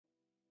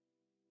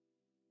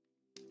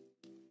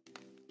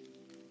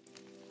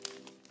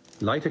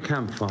Light a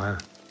campfire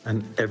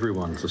and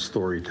everyone's a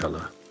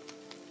storyteller.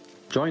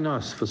 Join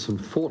us for some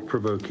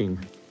thought-provoking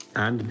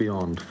and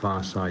beyond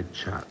fireside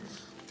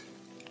chats.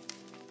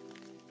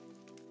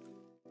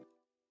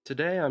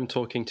 Today I'm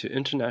talking to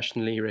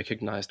internationally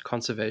recognized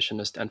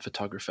conservationist and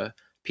photographer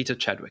Peter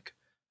Chadwick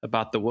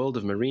about the world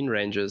of marine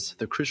rangers,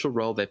 the crucial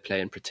role they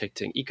play in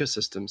protecting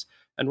ecosystems,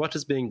 and what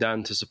is being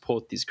done to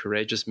support these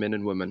courageous men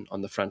and women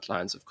on the front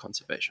lines of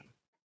conservation.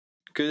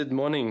 Good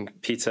morning,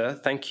 Peter.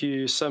 Thank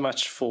you so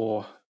much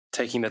for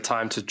taking the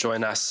time to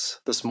join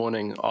us this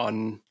morning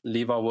on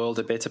Leave Our World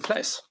a Better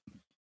Place.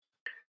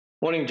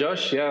 Morning,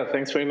 Josh. Yeah,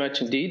 thanks very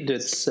much indeed.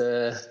 It's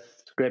a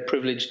great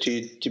privilege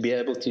to be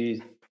able to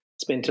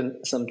spend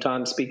some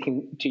time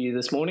speaking to you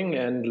this morning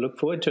and look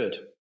forward to it.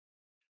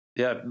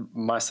 Yeah,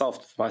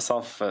 myself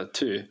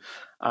too.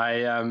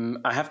 I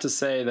have to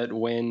say that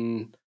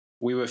when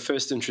we were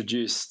first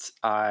introduced,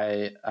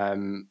 I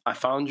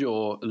found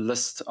your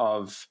list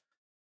of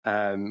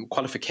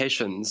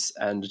qualifications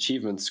and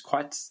achievements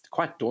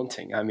quite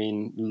daunting. I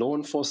mean, law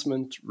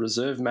enforcement,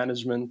 reserve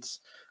management,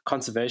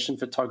 conservation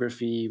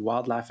photography,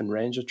 wildlife and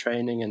ranger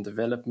training and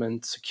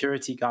development,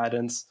 security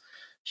guidance,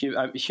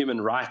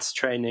 human rights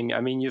training.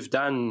 I mean, you've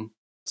done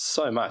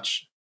so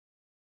much.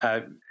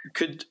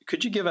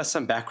 Could you give us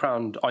some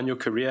background on your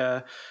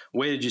career?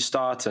 Where did you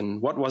start,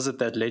 and what was it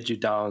that led you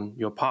down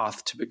your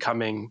path to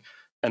becoming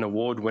an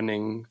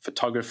award-winning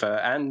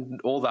photographer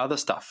and all the other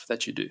stuff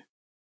that you do?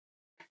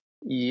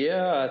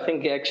 Yeah, I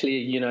think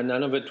actually,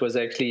 none of it was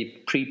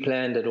actually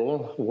pre-planned at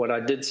all. What I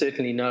did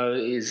certainly know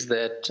is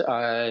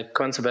that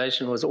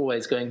conservation was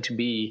always going to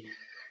be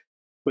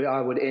where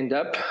I would end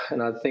up.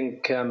 And I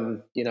think,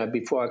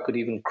 before I could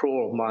even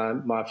crawl,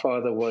 my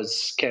father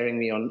was carrying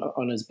me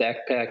on his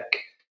backpack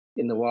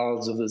in the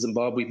wilds of the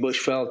Zimbabwe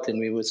bushveld,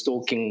 and we were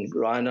stalking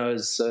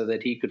rhinos so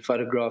that he could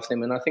photograph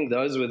them. And I think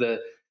those were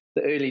the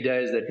early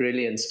days that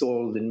really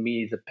installed in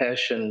me the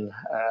passion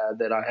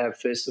that I have,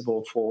 first of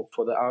all,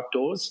 for the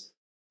outdoors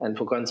and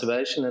for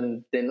conservation,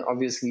 and then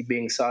obviously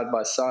being side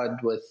by side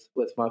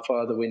with my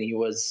father when he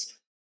was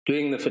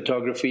doing the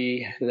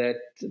photography, that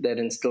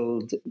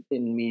instilled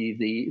in me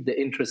the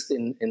interest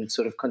in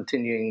sort of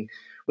continuing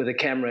with a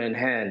camera in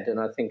hand. And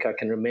I think I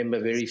can remember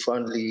very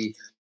fondly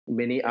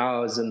many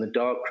hours in the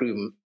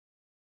darkroom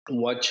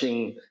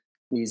watching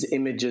these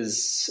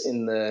images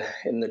in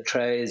the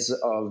trays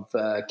of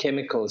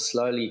chemicals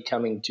slowly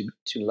coming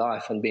to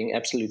life and being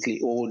absolutely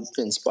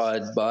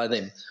awe-inspired by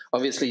them.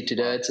 Obviously,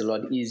 today it's a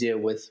lot easier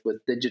with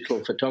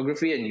digital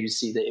photography, and you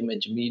see the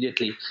image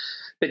immediately.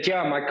 But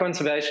yeah, my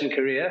conservation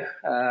career,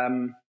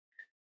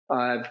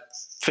 I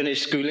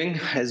finished schooling,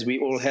 as we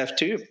all have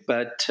to,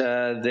 but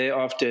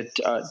thereafter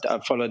I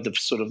followed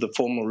the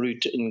formal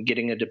route in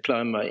getting a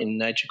diploma in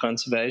nature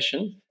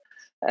conservation.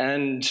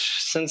 And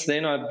since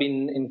then, I've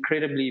been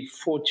incredibly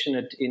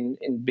fortunate in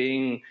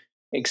being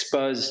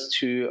exposed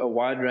to a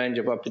wide range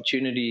of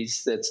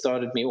opportunities that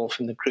started me off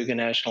in the Kruger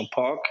National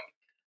Park.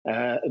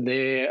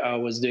 There, I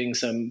was doing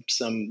some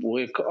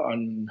work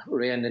on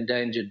rare and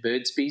endangered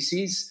bird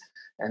species,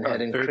 and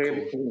had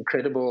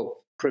incredible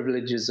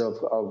privileges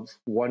of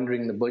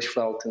wandering the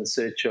bushveld in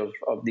search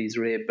of these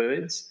rare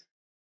birds.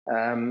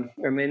 And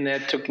then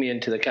that took me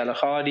into the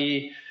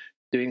Kalahari,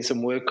 doing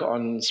some work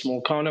on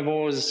small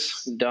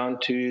carnivores down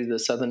to the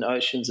Southern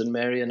Oceans and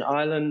Marion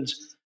Island.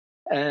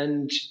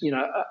 And,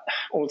 I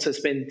also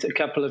spent a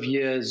couple of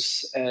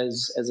years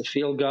as a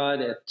field guide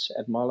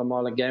at Mala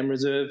Mala Game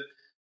Reserve.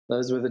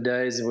 Those were the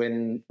days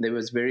when there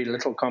was very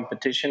little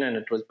competition, and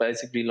it was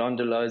basically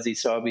Londolozi,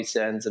 Sabi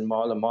Sands, and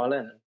Mala Mala.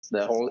 And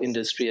the whole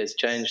industry has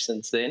changed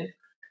since then.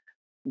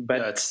 But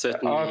yeah, it's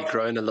certainly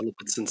grown a little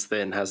bit since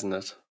then, hasn't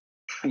it?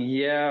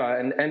 Yeah,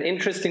 and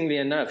interestingly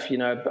enough,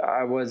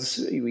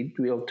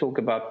 we'll talk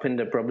about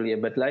Phinda probably a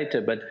bit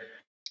later, but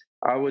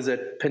I was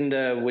at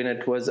Phinda when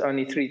it was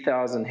only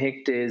 3,000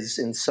 hectares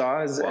in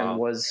size. Wow. And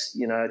was,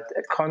 a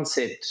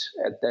concept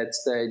at that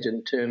stage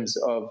in terms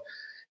of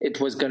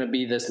it was going to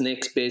be this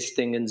next best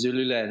thing in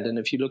Zululand. And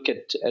if you look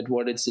at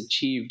what it's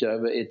achieved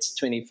over its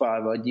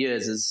 25 odd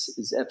years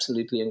is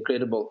absolutely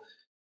incredible.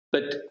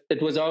 But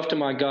it was after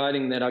my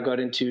guiding that I got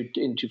into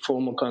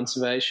formal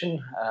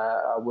conservation.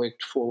 I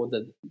worked for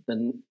the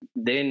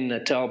then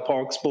Natal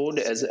Parks Board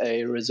as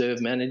a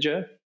reserve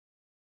manager,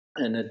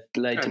 and it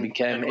later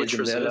became. And which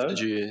reserve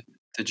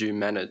did you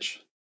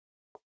manage?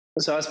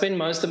 So I spent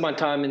most of my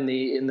time in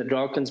the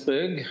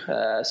Drakensberg.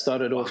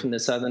 Started off in the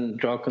southern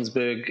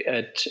Drakensberg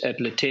at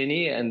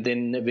Leteni, and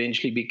then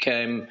eventually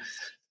became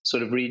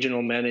sort of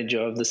regional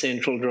manager of the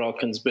central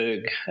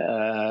Drakensberg,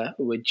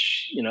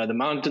 which, the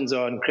mountains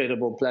are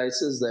incredible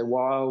places. They're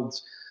wild.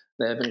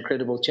 They have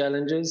incredible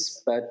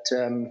challenges, but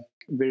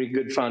very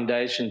good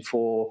foundation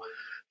for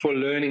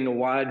learning a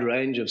wide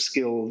range of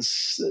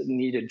skills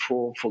needed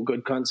for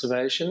good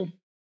conservation.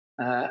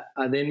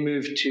 I then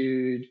moved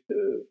to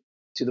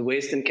the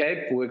Western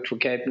Cape, worked for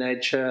Cape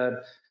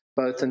Nature,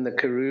 both in the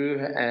Karoo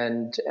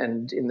and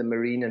in the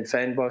marine and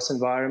fynbos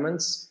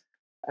environments.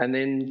 And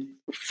then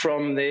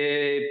from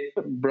there,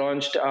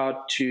 branched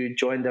out to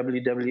join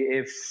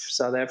WWF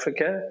South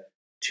Africa,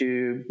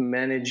 to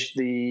manage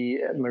the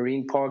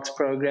Marine Parks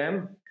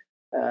program,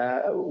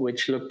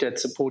 which looked at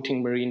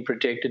supporting marine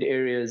protected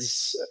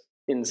areas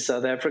in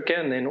South Africa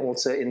and then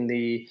also in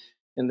the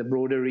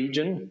broader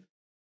region.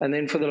 And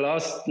then for the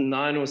last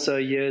 9 or so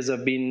years,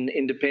 I've been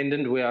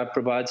independent, where I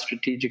provide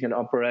strategic and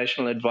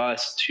operational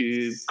advice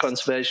to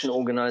conservation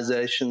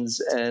organizations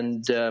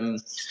and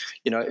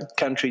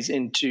countries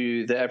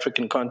into the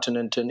African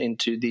continent and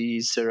into the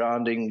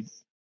surrounding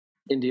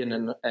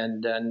Indian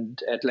and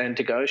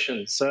Atlantic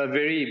Ocean. So a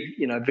very,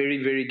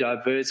 very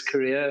diverse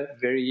career,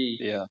 very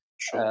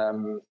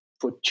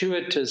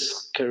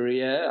fortuitous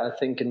career, I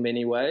think, in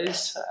many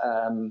ways.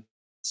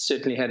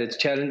 Certainly had its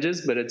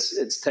challenges, but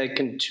it's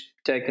taken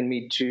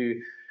me to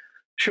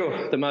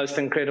the most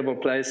incredible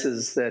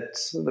places that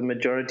the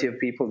majority of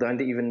people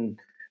don't even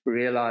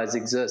realize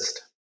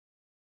exist.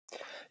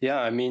 Yeah,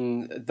 I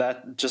mean,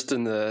 that just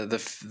in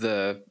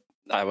the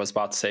I was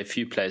about to say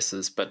few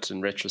places, but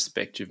in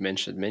retrospect, you've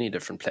mentioned many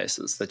different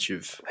places that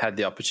you've had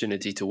the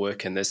opportunity to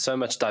work in. There's so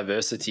much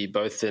diversity,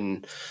 both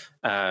in,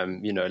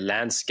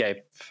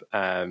 landscape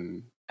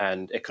and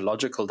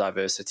ecological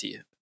diversity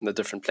in the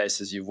different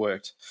places you've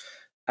worked.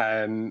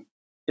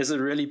 Is it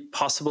really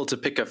possible to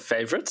pick a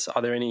favorite?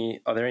 Are there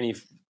any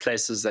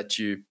places that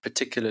you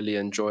particularly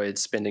enjoyed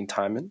spending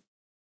time in?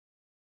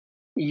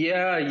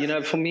 Yeah,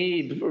 for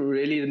me,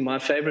 really, my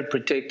favorite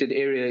protected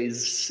area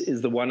is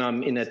the one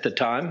I'm in at the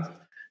time.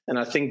 And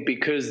I think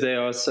because they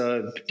are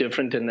so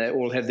different and they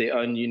all have their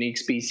own unique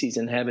species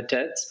and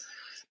habitats.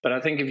 But I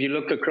think if you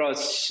look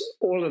across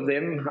all of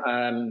them,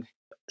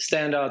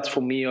 standouts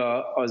for me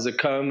are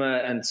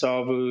Zakoma and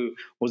Tsavo,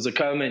 or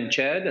Zakoma in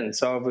Chad and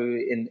Tsavo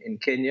in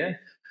Kenya,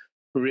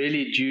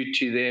 really due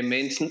to their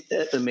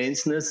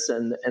immenseness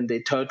and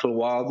their total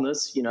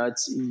wildness.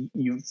 It's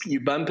you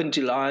bump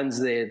into lions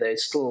there,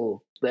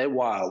 they're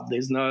wild.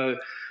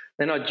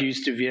 They're not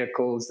used to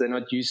vehicles. They're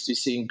not used to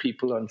seeing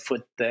people on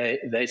foot.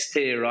 They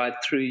stare right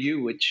through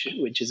you, which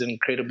is an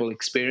incredible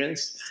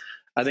experience.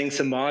 I think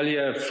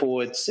Somalia,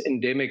 for its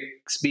endemic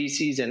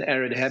species and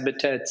arid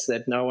habitats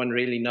that no one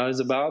really knows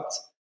about.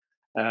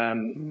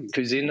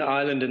 Kuzin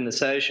Island in the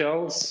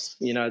Seychelles,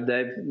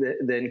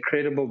 the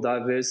incredible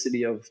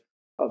diversity of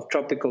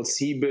tropical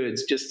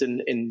seabirds just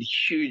in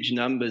huge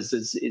numbers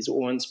is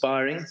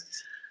awe-inspiring.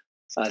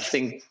 I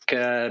think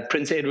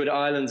Prince Edward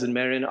Islands and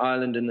Marion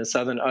Island in the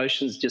Southern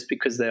Oceans, just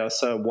because they are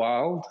so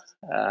wild.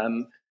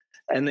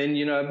 And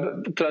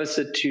then,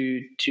 closer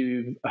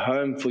to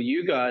home for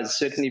you guys,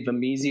 certainly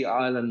Vamizi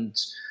Island,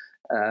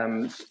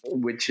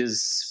 which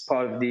is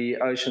part of the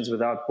Oceans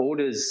Without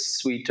Borders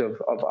suite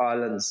of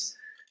islands.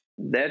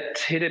 That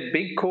hit a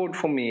big chord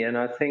for me. And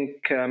I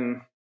think,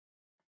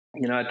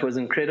 it was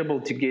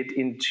incredible to get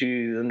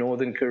into the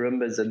Northern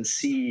Karimbas and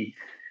see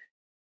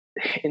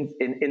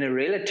in a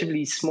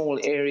relatively small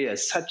area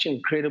such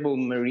incredible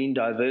marine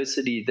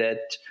diversity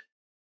that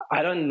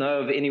I don't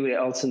know of anywhere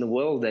else in the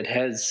world that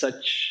has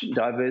such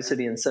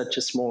diversity in such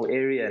a small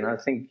area. And I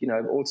think,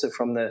 also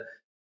from the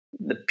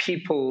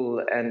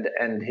people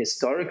and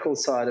historical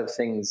side of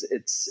things,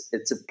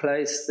 it's a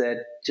place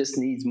that just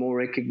needs more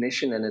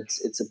recognition, and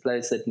it's a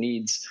place that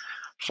needs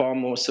far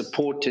more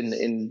support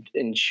in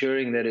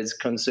ensuring that it's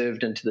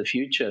conserved into the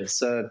future.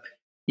 So,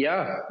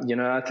 yeah,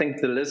 I think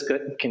the list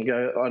can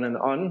go on and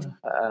on.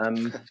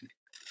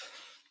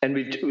 And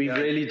we've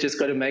really just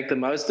got to make the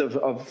most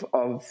of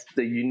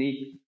the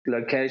unique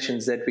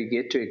locations that we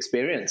get to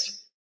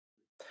experience.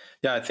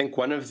 Yeah, I think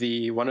one of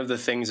the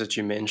things that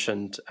you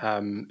mentioned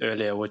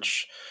earlier,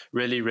 which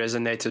really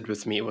resonated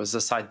with me, was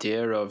this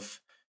idea of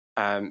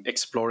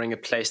exploring a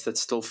place that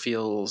still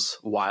feels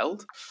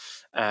wild.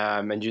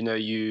 And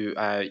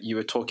you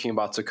were talking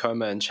about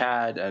Tacoma and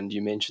Chad, and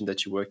you mentioned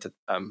that you worked at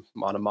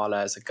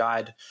Matamala as a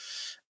guide.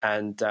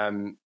 And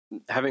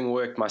having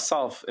worked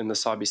myself in the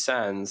Sabi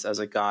Sands as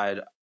a guide,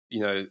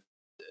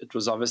 it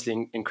was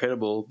obviously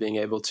incredible being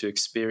able to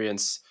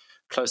experience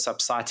close-up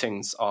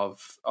sightings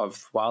of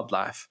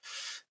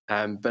wildlife.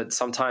 But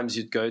sometimes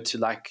you'd go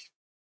to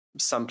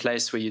some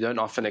place where you don't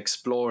often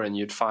explore, and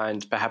you'd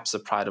find perhaps a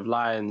pride of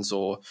lions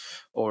or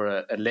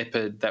a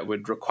leopard that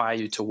would require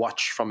you to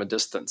watch from a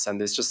distance. And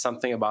there's just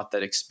something about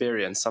that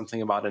experience,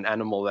 something about an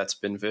animal that's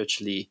been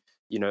virtually,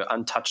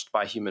 untouched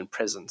by human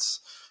presence,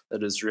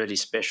 that is really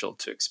special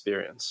to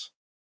experience.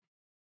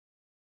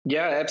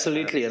 Yeah,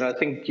 absolutely. And I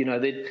think, there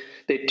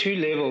are two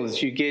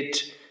levels. You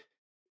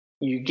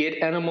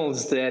get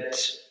animals that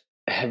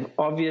have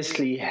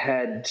obviously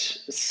had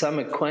some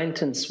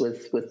acquaintance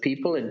with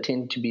people and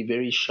tend to be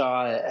very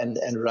shy and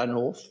run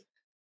off.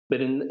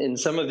 But in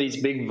some of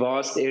these big,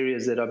 vast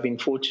areas that I've been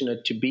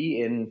fortunate to be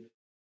in,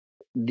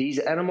 these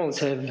animals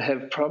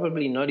have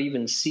probably not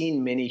even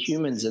seen many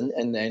humans,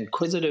 and they're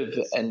inquisitive,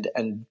 and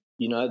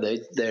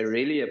they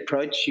really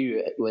approach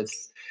you with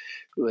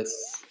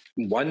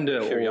wonder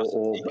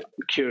or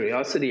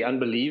curiosity,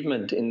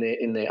 unbelievement in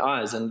their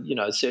eyes. And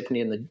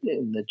certainly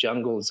in the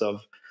jungles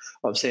of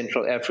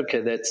Central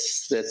Africa,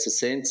 that's a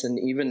sense. And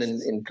even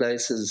in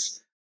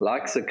places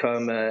like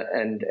Zakoma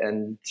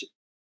and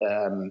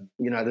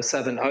the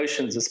Southern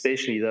Oceans,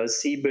 especially, those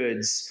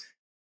seabirds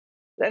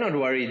they're not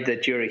worried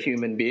that you're a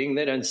human being.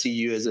 They don't see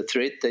you as a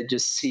threat. They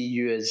just see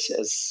you as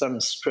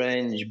some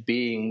strange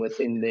being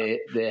within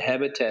their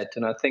habitat.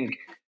 And I think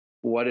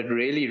what it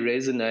really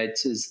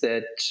resonates is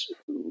that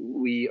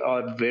we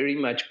are very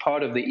much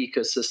part of the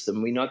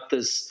ecosystem. We're not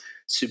this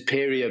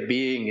superior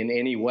being in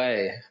any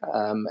way.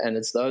 And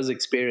it's those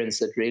experiences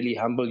that really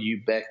humble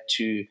you back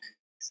to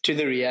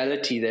the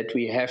reality that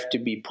we have to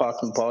be part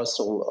and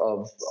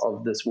parcel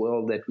of this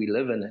world that we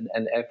live in,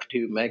 and have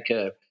to make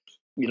a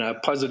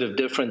positive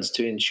difference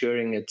to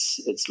ensuring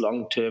its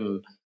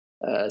long-term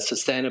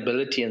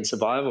sustainability and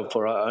survival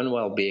for our own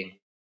well-being.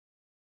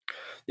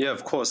 Yeah,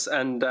 of course.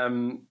 And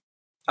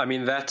I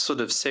mean, that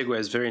sort of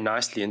segues very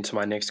nicely into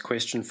my next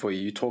question for you.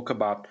 You talk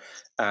about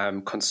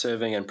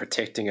conserving and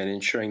protecting and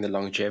ensuring the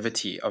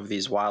longevity of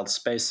these wild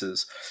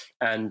spaces.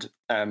 And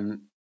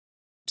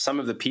some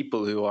of the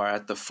people who are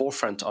at the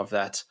forefront of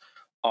that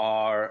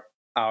are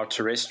our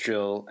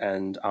terrestrial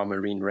and our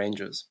marine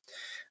rangers.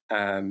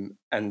 And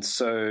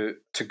so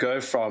to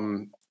go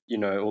from,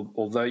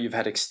 although you've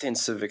had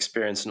extensive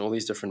experience in all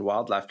these different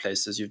wildlife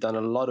places, you've done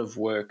a lot of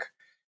work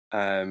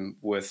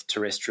with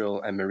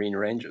terrestrial and marine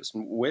rangers.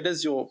 Where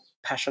does your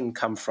passion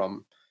come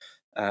from?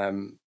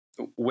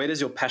 Where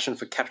does your passion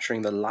for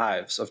capturing the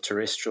lives of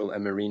terrestrial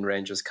and marine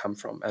rangers come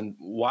from? And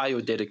why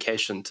your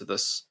dedication to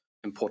this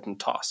important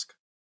task?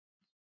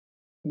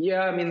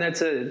 Yeah, I mean,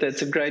 that's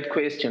a great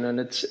question, and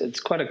it's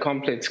quite a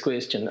complex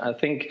question. I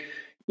think,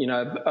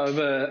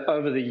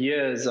 over the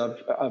years,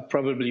 I've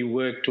probably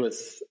worked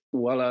with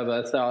well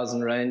over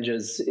 1,000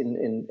 rangers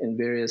in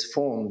various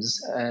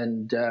forms,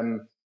 and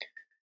the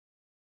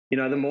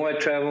more I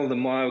travel, the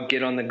more I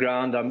get on the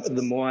ground,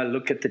 the more I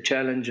look at the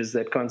challenges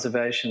that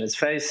conservation is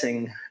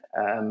facing.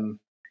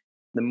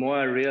 The more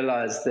I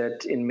realize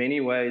that in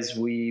many ways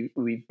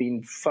we've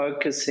been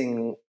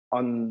focusing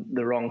on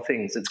the wrong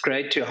things. It's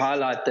great to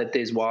highlight that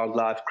there's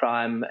wildlife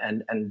crime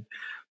and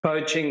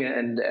poaching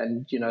and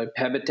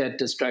habitat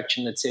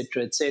destruction, et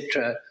cetera.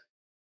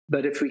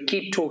 But if we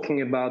keep talking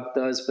about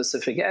those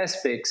specific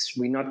aspects,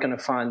 we're not going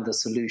to find the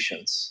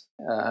solutions.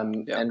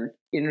 And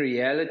in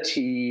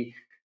reality,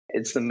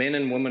 it's the men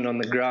and women on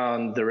the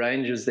ground, the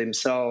rangers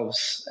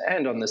themselves,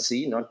 and on the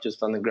sea, not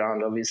just on the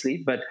ground, obviously,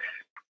 but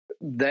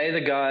they're the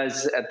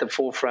guys at the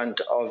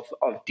forefront of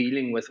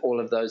dealing with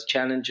all of those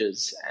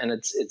challenges. And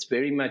it's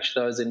very much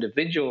those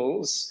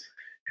individuals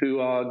who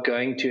are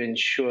going to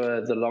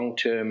ensure the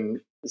long-term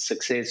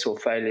success or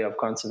failure of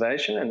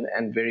conservation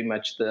and very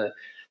much the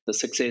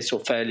success or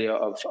failure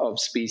of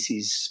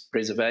species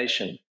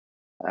preservation.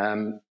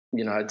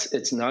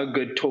 It's no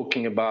good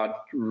talking about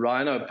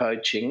rhino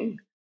poaching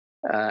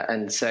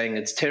and saying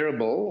it's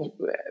terrible.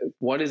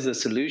 What is the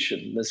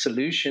solution? The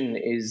solution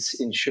is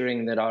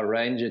ensuring that our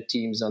ranger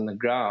teams on the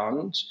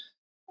ground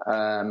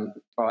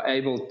are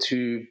able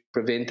to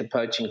prevent the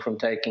poaching from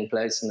taking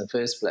place in the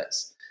first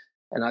place.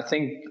 And I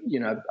think,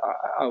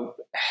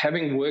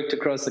 having worked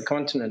across the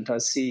continent, I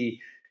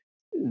see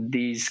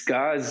these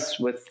guys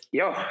with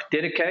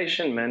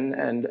dedication, man,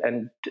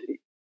 and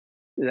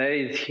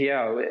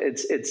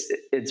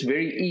it's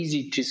very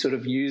easy to sort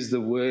of use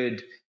the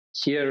word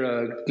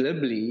hero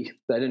glibly,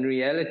 but in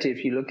reality,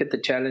 if you look at the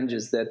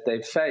challenges that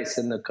they face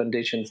and the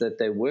conditions that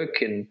they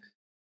work in,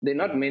 there are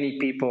not many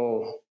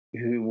people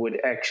who would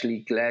actually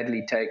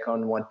gladly take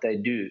on what they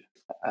do.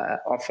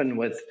 Often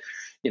with,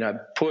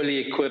 poorly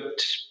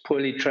equipped,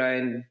 poorly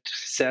trained,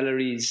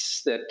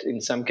 salaries that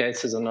in some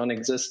cases are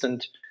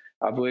non-existent.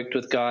 I've worked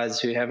with guys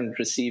who haven't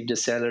received a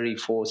salary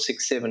for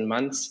 6-7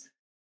 months,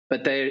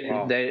 but they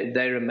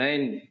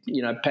remain,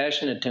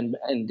 passionate and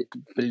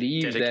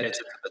believe dedicated that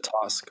to the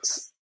task.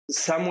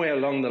 Somewhere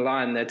along the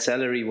line that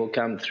salary will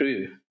come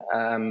through.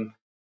 And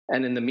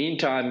in the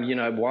meantime,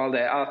 while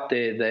they're out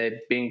there, they're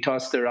being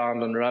tossed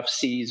around on rough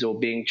seas or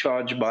being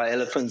charged by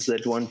elephants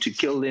that want to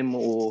kill them,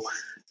 or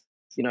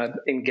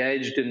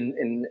engaged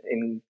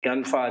in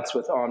gunfights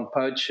with armed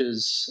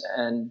poachers.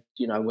 And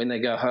when they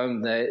go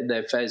home,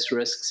 they face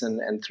risks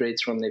and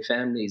threats from their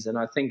families. And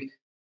I think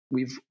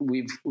we've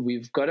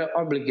got an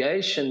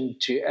obligation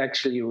to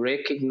actually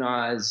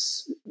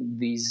recognize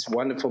these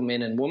wonderful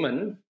men and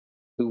women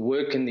who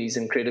work in these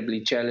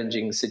incredibly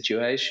challenging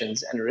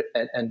situations,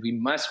 and we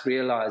must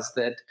realize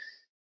that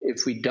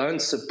if we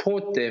don't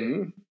support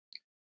them,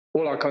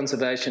 all our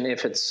conservation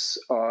efforts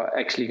are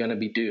actually going to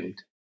be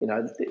doomed.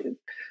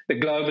 The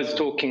Globe is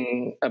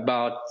talking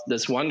about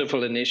this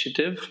wonderful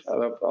initiative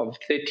of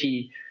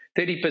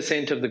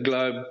 30% of the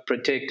globe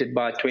protected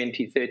by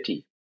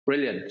 2030.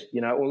 Brilliant.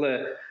 All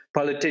the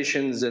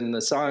politicians and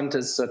the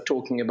scientists are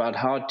talking about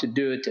how to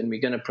do it, and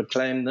we're going to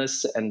proclaim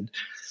this, and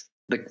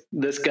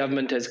this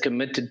government has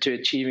committed to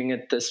achieving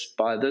it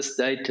by this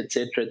date, et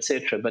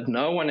cetera, but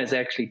no one has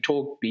actually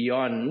talked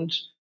beyond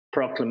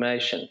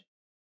proclamation.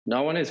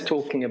 No one is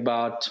talking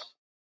about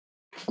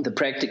the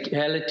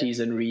practicalities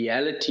and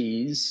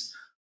realities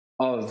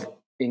of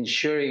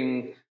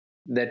ensuring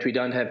that we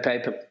don't have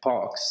paper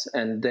parks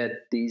and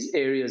that these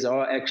areas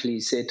are actually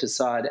set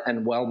aside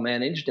and well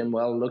managed and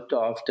well looked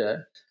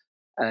after,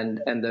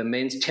 and the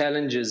immense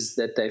challenges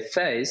that they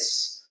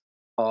face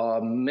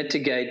are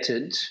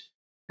mitigated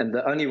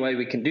the only way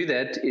we can do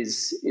that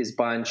is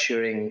by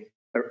ensuring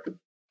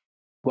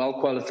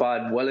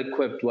well-qualified,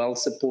 well-equipped,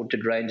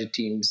 well-supported ranger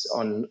teams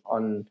on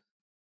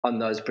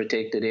those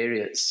protected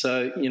areas.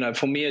 So,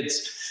 for me,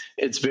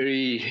 it's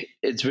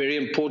very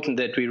important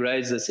that we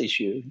raise this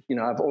issue.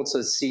 I've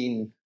also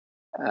seen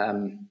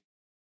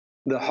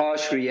the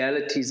harsh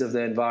realities of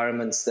the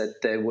environments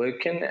that they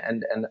work in,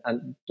 and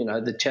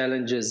the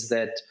challenges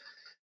that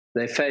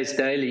they face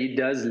daily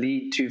does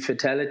lead to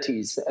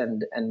fatalities,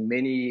 and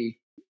many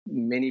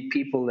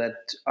people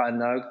that I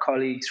know,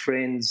 colleagues,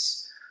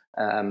 friends,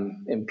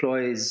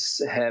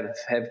 employees, have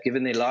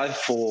given their life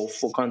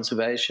for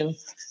conservation,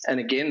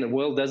 and again, the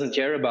world doesn't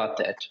care about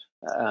that.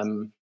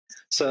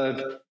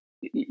 So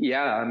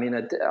yeah,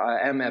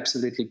 I am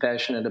absolutely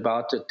passionate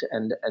about it,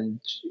 and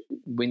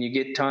when you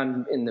get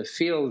time in the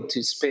field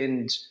to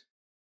spend,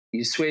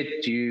 you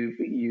sweat,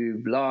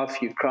 you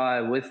laugh, you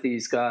cry with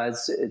these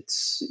guys.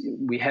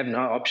 We have no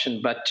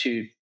option but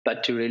to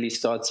really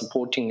start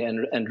supporting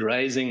and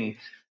raising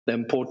the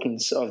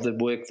importance of the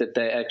work that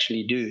they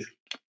actually do.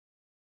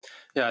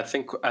 Yeah, I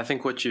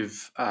think what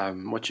you've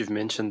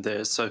mentioned there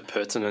is so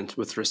pertinent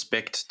with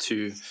respect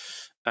to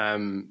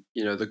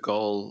the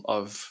goal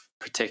of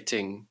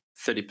protecting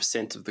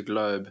 30% of the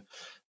globe,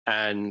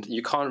 and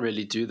you can't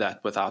really do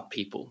that without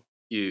people.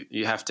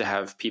 You have to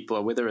have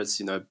people, whether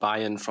it's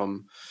buy-in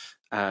from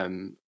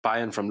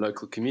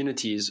local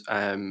communities,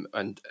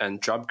 and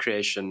job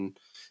creation,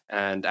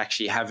 and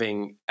actually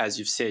having, as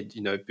you've said,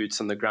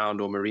 boots on the ground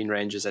or marine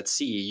rangers at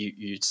sea.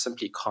 You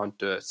simply can't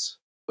do it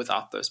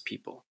without those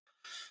people.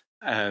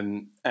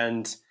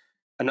 And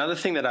another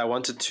thing that I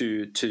wanted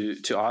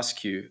to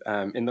ask you,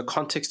 in the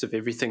context of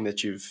everything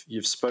that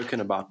you've spoken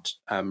about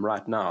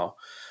right now,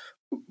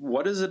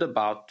 what is it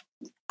about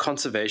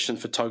conservation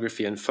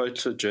photography and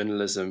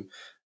photojournalism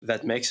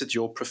that makes it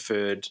your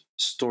preferred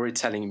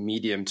storytelling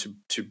medium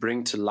to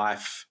bring to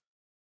life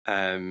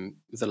the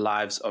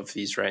lives of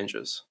these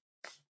rangers?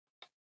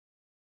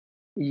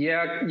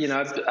 Yeah,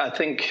 I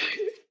think,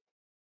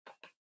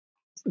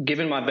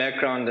 given my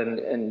background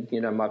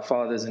and my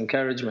father's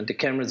encouragement, the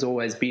camera's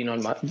always been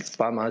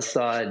by my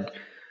side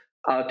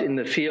out in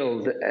the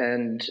field,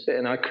 and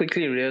I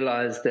quickly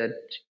realized that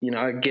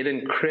I get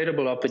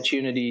incredible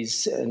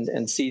opportunities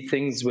and see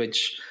things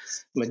which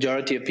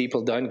majority of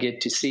people don't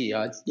get to see.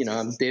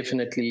 I'm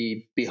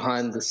definitely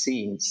behind the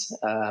scenes,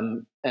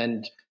 and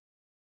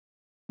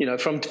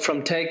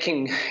from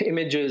taking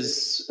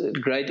images,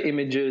 great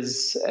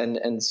images,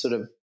 and sort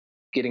of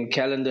getting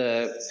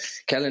calendar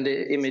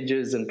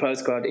images and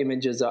postcard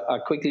images, I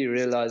quickly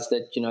realized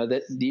that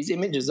that these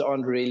images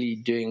aren't really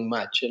doing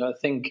much. And I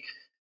think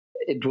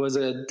it was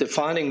a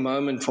defining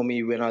moment for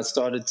me when I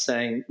started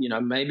saying,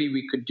 maybe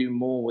we could do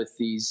more with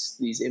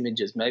these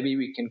images. Maybe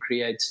we can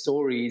create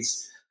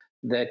stories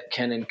that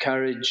can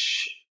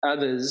encourage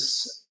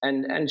others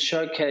and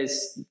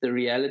showcase the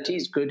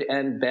realities, good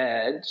and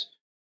bad,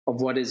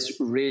 of what is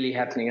really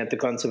happening at the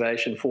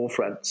conservation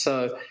forefront.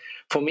 So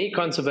for me,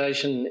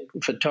 conservation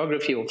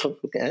photography,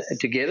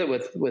 together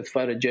with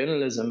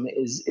photojournalism,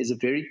 is a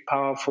very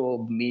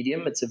powerful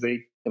medium. It's a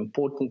very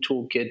important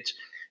toolkit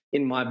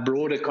in my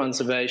broader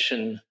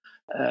conservation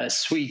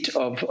suite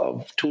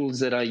of tools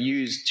that I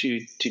use to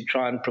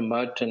try and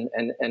promote and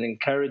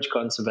encourage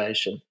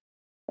conservation.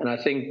 And I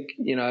think,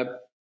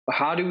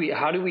 how do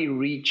we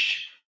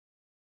reach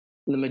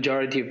the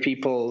majority of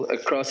people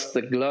across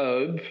the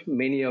globe,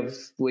 many of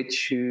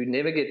which who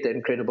never get the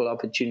incredible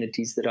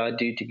opportunities that I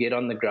do to get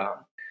on the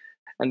ground?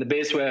 And the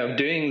best way of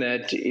doing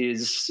that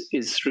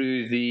is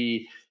through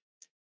the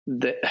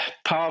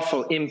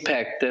powerful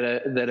impact that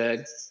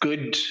a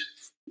good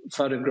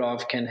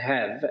photograph can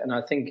have. And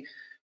I think,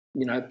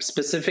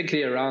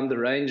 specifically around the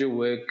ranger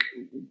work,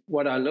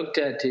 what I looked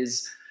at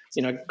is,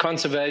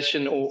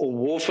 conservation or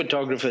war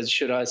photographers,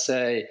 should I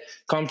say,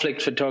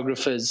 conflict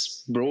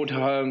photographers brought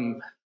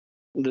home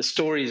the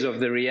stories of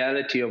the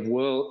reality of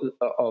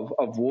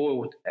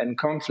war and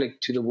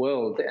conflict to the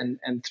world,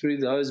 and through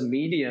those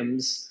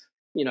mediums,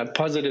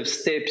 positive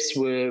steps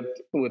were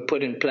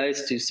put in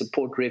place to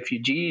support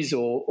refugees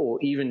or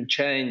even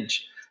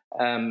change,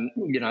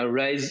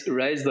 raise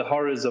the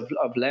horrors of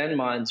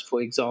landmines, for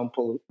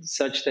example,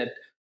 such that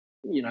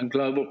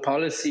global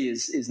policy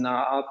is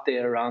now out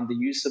there around the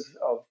use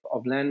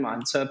of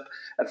landmines. So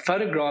a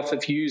photograph,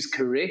 if used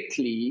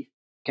correctly,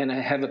 can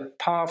have a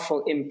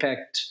powerful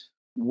impact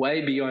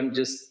way beyond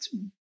just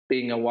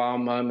being a wow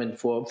moment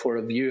for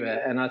a viewer.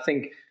 And I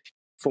think,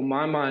 for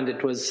my mind,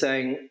 it was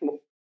saying,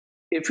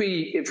 if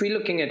we're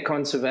looking at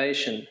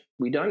conservation,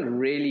 we don't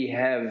really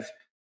have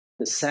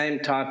the same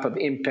type of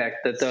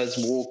impact that those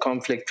war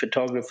conflict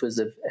photographers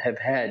have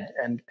had.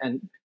 And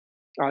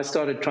I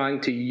started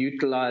trying to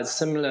utilize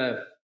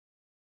similar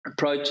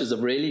approaches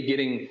of really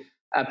getting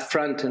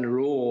upfront and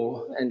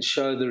raw and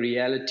show the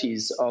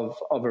realities of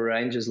a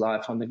ranger's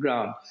life on the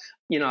ground.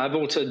 I've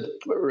also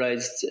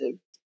raised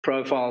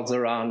profiles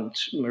around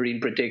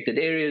marine protected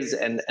areas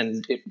and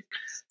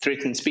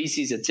threatened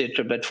species,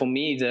 etc. But for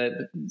me,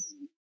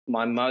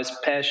 my most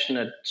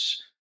passionate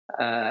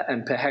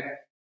and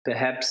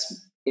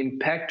perhaps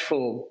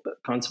impactful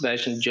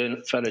conservation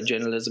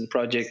photojournalism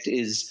project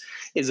is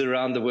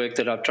around the work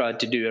that I've tried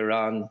to do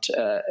around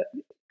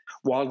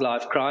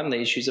wildlife crime, the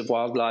issues of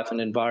wildlife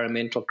and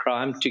environmental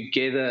crime,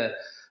 together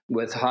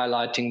with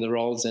highlighting the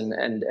roles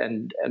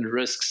and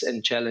risks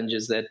and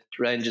challenges that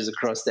rangers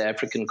across the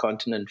African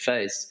continent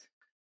face.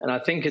 And I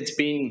think it's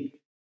been,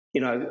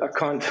 I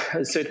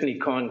certainly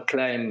can't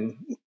claim,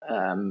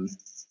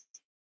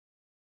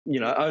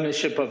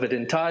 ownership of it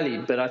entirely,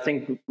 but I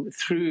think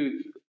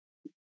through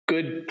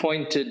good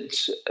pointed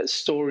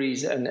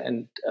stories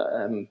and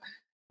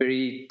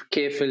very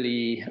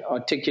carefully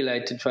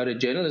articulated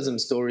photojournalism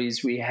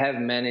stories, we have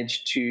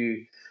managed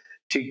to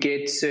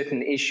get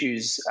certain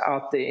issues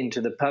out there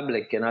into the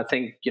public. And I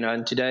think,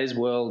 in today's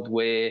world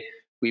where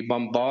we're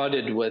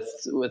bombarded with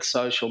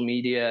social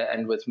media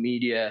and with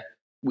media,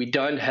 we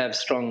don't have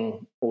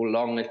strong or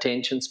long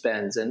attention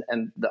spans.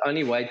 And the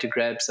only way to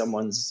grab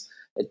someone's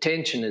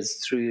attention is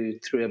through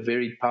a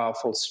very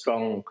powerful,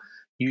 strong,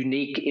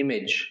 unique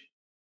image.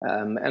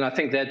 And I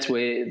think that's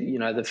where,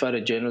 the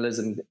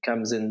photojournalism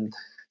comes in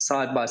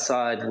side by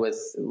side with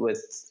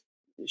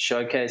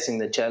showcasing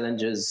the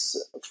challenges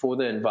for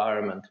the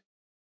environment.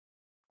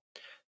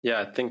 Yeah,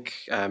 I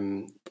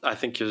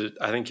think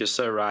you're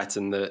so right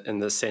in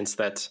the sense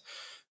that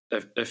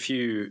a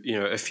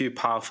few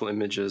powerful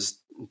images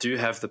do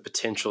have the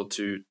potential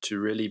to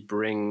really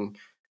bring,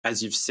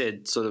 as you've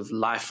said, sort of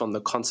life on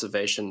the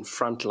conservation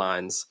front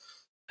lines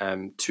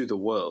to the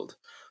world.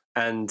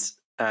 And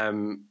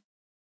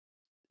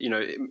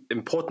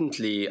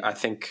importantly, I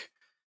think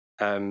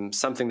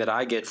something that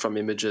I get from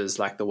images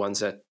like the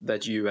ones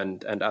that you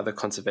and other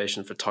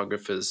conservation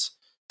photographers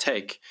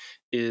take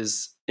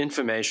is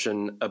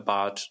information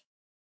about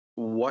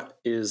what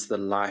is the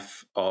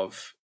life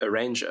of a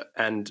ranger,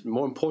 and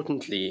more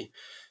importantly,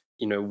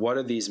 what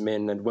are these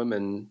men and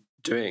women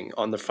doing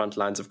on the front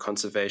lines of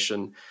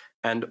conservation,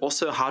 and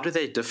also how do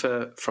they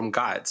differ from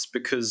guides?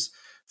 Because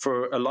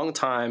for a long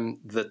time,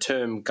 the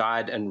term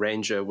guide and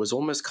ranger was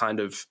almost kind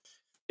of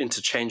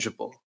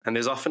interchangeable, and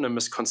there's often a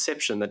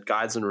misconception that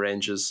guides and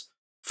rangers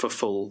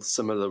fulfill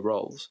similar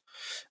roles.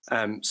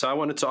 So I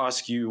wanted to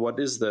ask you, what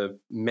is the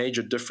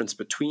major difference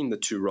between the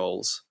two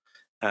roles?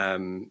 I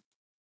mean,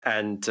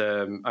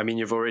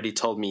 you've already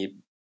told me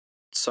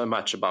so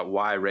much about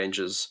why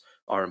rangers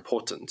are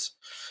important,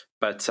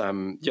 but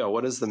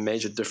what is the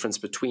major difference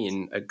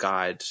between a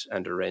guide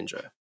and a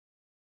ranger?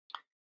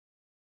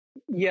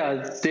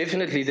 Yeah,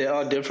 definitely there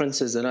are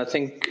differences, and I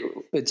think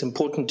it's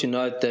important to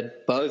note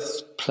that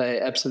both play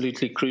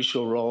absolutely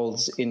crucial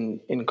roles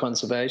in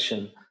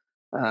conservation.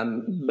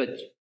 But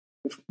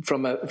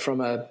from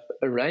a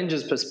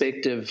ranger's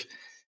perspective,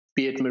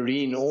 be it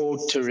marine or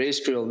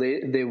terrestrial,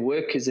 their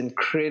work is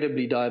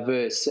incredibly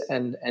diverse,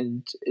 and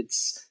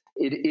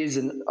it is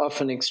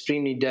often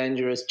extremely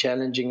dangerous,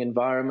 challenging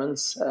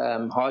environments,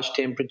 harsh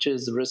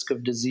temperatures, the risk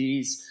of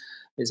disease.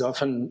 There's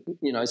often,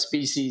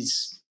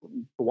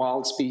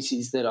 wild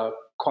species that are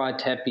quite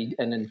happy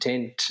and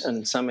intent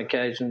on some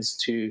occasions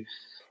to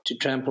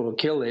trample or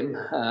kill them,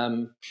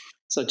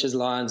 such as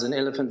lions and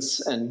elephants.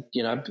 And,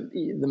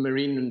 the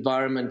marine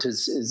environment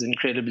is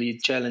incredibly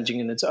challenging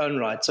in its own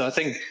right. So I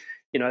think,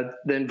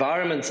 the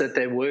environments that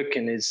they work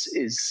in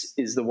is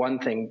the one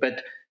thing.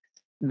 But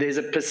there's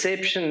a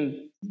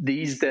perception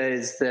these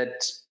days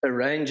that a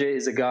ranger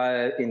is a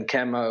guy in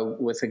camo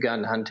with a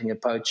gun hunting a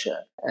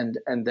poacher.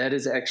 And that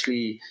is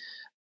actually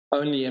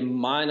only a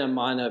minor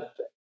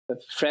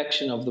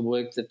fraction of the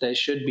work that they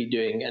should be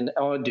doing and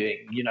are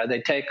doing.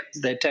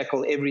 They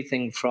tackle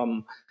everything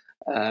from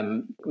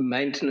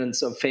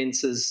maintenance of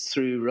fences,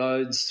 through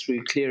roads,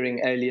 through clearing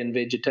alien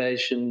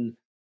vegetation,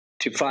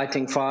 to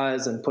fighting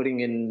fires and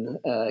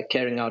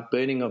carrying out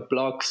burning of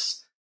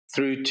blocks,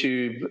 through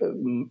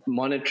to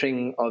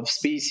monitoring of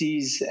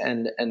species,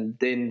 and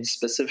then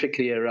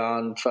specifically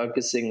around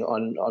focusing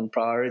on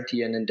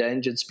priority and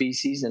endangered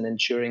species and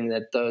ensuring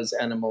that those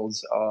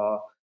animals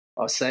are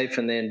safe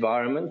in their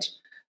environment.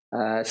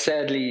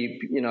 Sadly,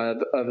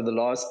 over the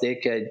last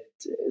decade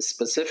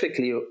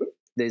specifically,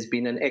 there's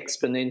been an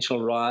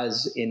exponential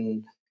rise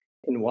in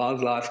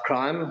wildlife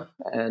crime,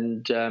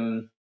 and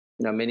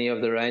many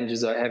of the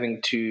rangers are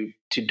having to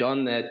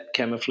don that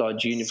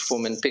camouflage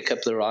uniform and pick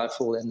up the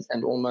rifle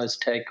and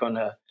almost take on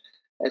a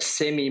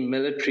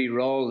semi-military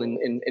role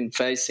in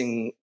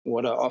facing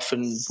what are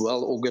often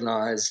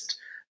well-organized,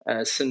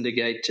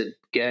 syndicated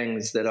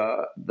gangs that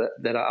are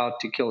out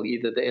to kill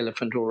either the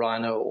elephant or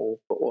rhino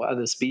or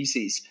other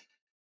species.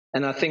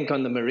 And I think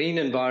on the marine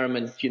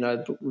environment,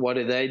 what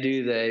do?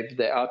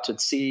 They're out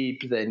at sea.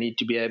 They need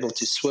to be able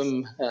to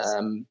swim.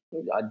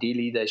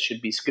 Ideally, they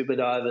should be scuba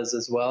divers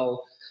as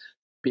well,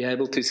 be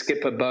able to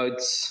skip a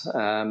boat,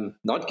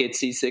 not get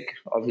seasick,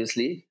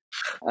 obviously.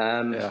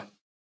 Yeah.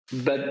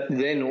 But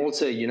then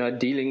also,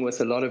 dealing with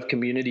a lot of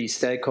community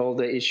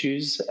stakeholder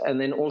issues, and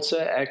then also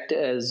act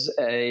as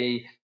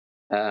a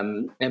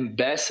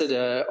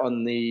ambassador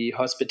on the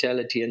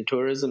hospitality and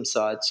tourism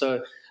side.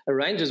 So a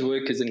ranger's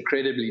work is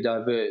incredibly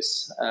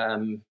diverse,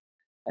 and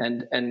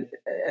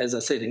as I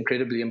said,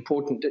 incredibly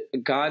important. A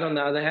guide, on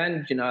the other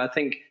hand, I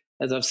think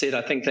as I've said,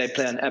 I think they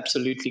play an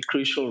absolutely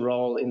crucial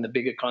role in the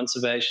bigger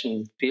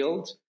conservation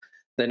field.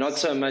 They're not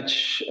so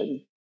much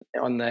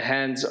on the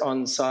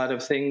hands-on side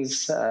of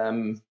things,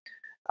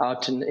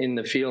 out in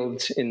the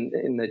field,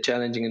 in the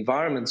challenging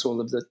environments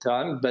all of the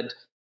time, but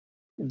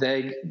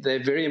they're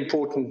very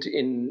important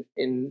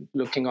in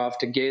looking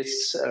after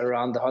guests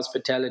around the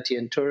hospitality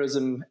and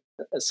tourism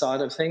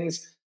side of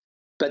things.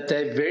 But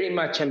they're very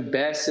much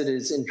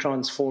ambassadors in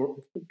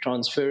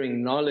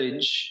transferring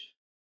knowledge,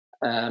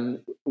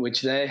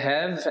 which they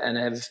have and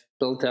have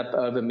built up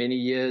over many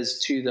years,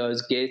 to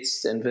those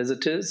guests and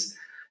visitors,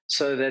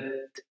 so that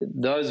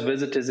those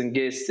visitors and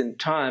guests in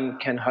time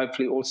can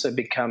hopefully also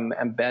become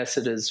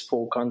ambassadors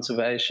for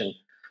conservation.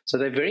 So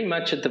they're very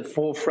much at the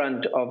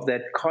forefront of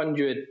that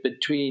conduit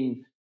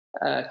between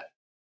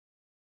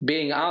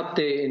being out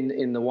there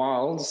in the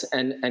wilds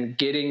and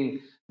getting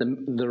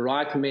the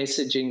right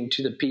messaging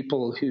to the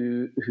people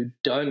who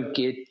don't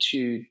get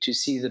to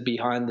see the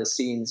behind the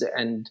scenes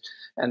and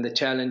the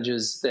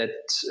challenges that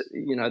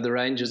the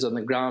rangers on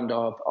the ground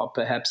are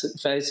perhaps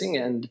facing,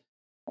 and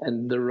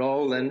the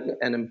role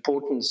and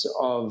importance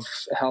of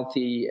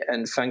healthy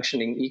and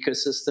functioning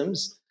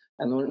ecosystems,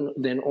 and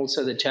then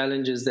also the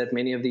challenges that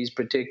many of these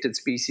protected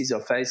species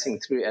are facing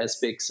through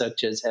aspects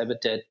such as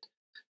habitat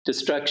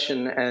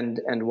destruction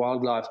and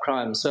wildlife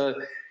crime. So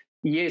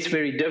yes,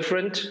 very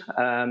different.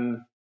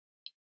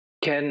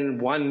 Can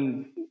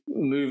one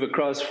move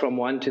across from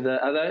one to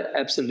the other?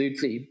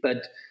 Absolutely.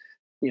 But,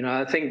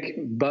 I think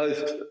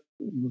both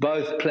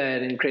play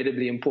an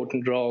incredibly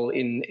important role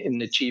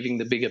in achieving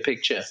the bigger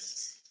picture.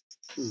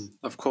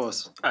 Of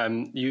course.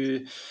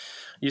 You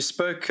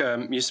spoke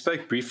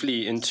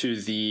briefly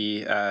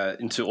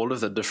into all of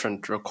the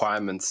different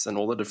requirements and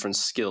all the different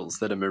skills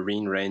that a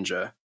marine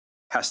ranger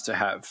has to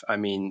have. I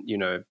mean,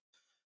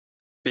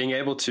 being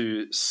able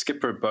to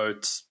skipper a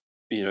boat,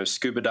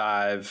 scuba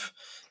dive,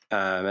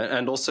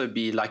 and also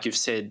be, like you've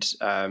said,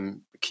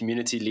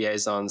 community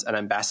liaisons and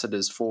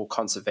ambassadors for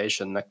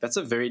conservation. Like, that's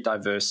a very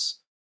diverse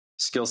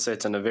skill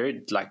set and a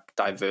very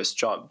diverse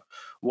job.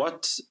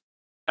 What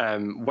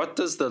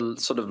does the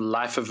sort of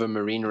life of a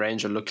marine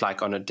ranger look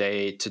like on a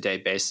day-to-day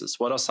basis?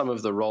 What are some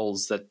of the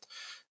roles that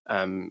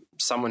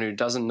someone who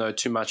doesn't know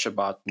too much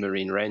about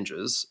marine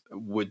rangers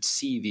would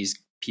see these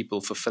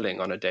people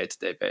fulfilling on a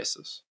day-to-day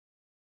basis?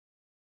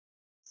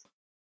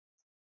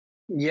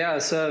 Yeah,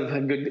 so a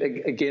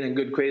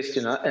good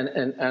question,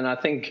 and I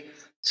think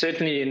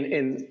certainly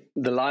in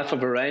the life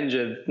of a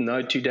ranger,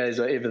 no 2 days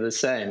are ever the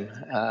same,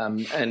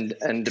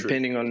 and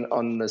depending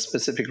on the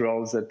specific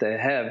roles that they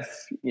have,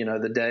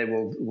 the day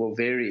will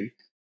vary.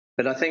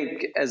 But I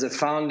think as a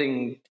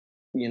founding,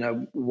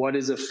 what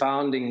is a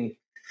founding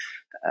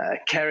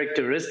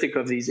characteristic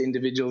of these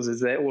individuals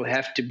is they all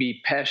have to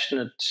be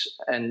passionate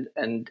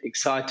and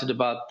excited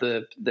about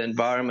the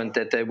environment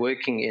that they're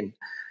working in.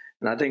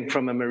 And I think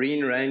from a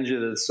marine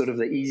ranger, the sort of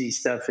the easy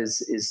stuff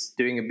is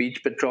doing a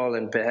beach patrol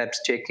and perhaps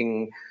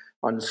checking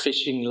on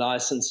fishing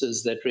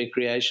licenses that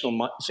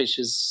recreational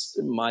fishers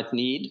might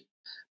need.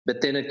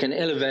 But then it can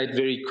elevate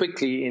very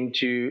quickly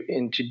into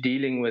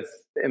dealing with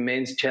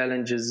immense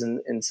challenges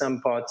in some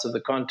parts of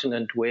the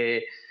continent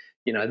where,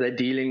 they're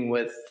dealing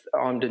with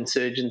armed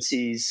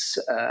insurgencies,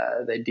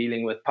 they're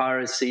dealing with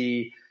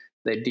piracy,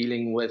 they're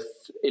dealing with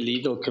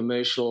illegal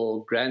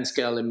commercial,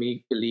 grand-scale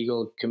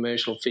illegal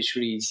commercial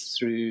fisheries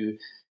through,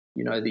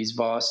 these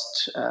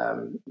vast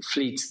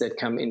fleets that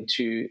come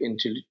into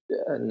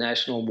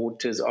national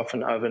waters,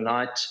 often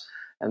overnight,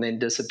 and then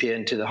disappear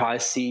into the high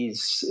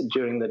seas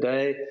during the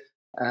day.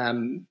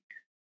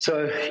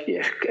 So,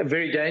 a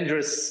very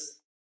dangerous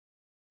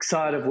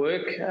side of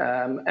work.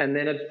 And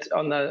then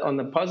on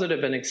the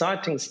positive and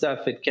exciting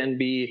stuff, it can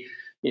be,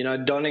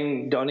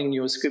 donning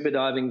your scuba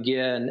diving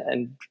gear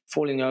and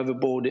falling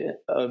overboard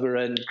over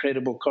an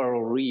incredible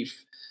coral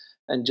reef,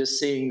 and just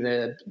seeing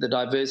the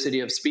diversity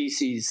of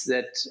species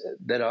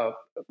that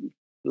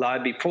lie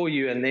before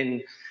you, and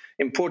then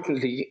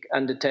importantly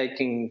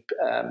undertaking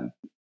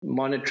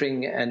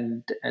monitoring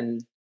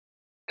and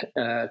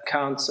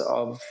counts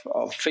of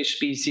fish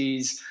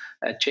species,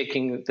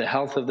 checking the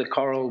health of the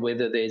coral,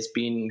 whether there's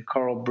been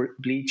coral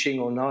bleaching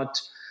or not.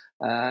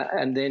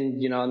 And then,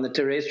 on the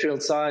terrestrial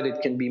side,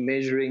 it can be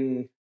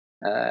measuring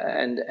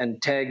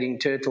and tagging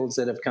turtles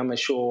that have come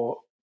ashore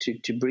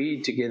to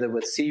breed together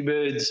with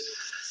seabirds.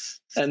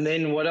 And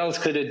then what else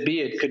could it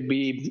be? It could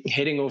be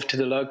heading off to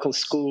the local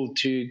school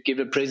to give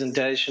a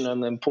presentation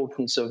on the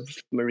importance of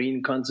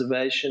marine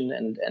conservation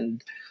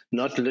and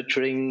not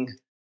littering,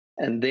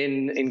 and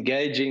then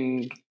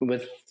engaging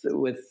with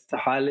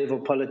high-level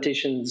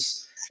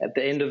politicians at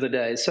the end of the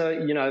day.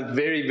 So,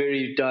 very,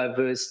 very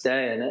diverse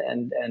day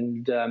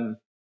and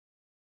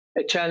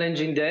a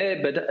challenging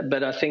day.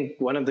 But I think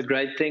one of the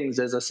great things,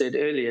 as I said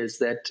earlier, is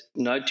that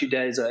no 2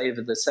 days are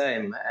ever the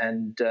same.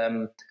 And,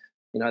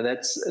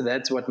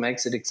 that's what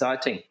makes it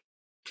exciting.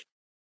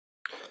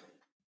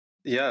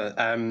 Yeah,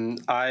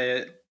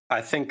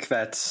 I think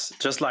that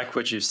just like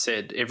what you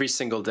said, every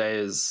single day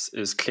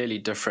is clearly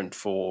different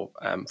for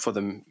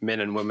the men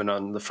and women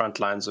on the front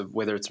lines of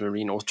whether it's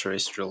marine or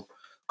terrestrial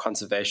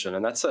conservation,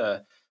 and that's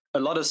a a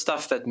lot of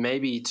stuff that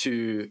maybe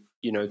to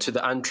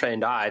the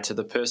untrained eye, to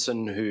the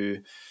person who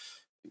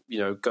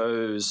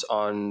goes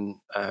on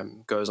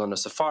a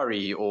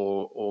safari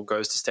or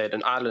goes to stay at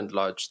an island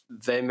lodge,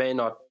 they may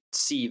not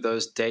see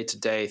those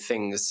day-to-day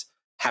things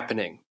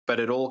happening, but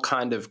it all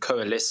kind of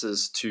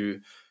coalesces to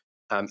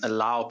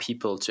allow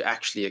people to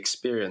actually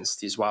experience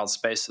these wild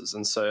spaces.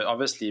 And so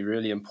obviously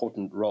really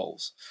important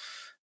roles.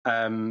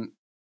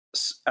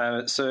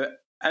 So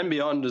And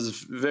Beyond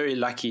is very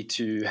lucky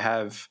to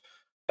have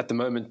at the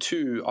moment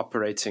 2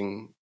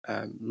 operating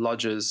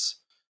lodges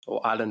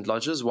or island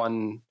lodges,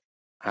 one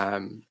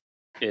on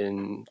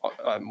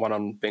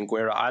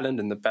Benguera Island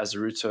in the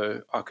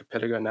Bazaruto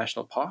Archipelago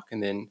National Park,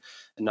 and then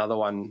another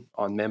one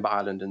on Member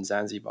Island in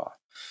Zanzibar.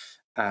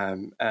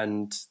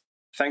 And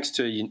thanks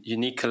to a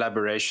unique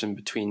collaboration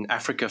between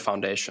Africa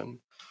Foundation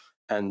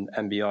and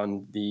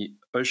Beyond, the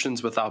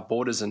Oceans Without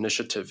Borders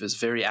initiative is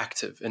very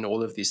active in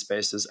all of these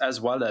spaces,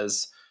 as well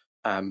as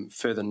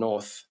further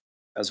north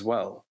as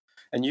well.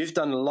 And you've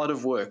done a lot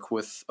of work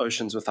with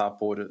Oceans Without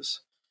Borders.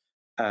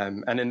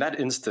 And in that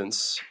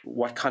instance,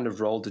 what kind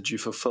of role did you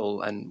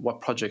fulfill and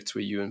what projects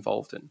were you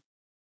involved in?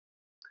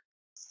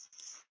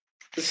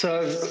 So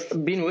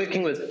I've been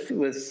working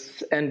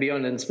with and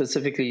Beyond, and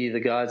specifically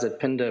the guys at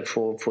PINDA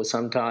for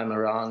some time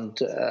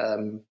around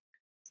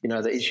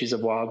the issues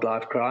of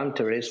wildlife crime,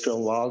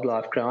 terrestrial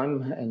wildlife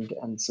crime,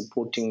 and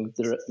supporting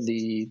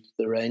the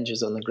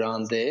rangers on the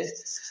ground there.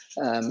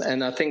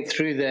 And I think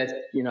through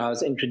that, I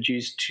was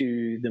introduced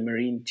to the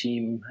marine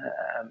team,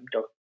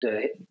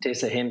 Dr.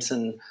 Tessa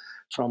Hempson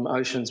from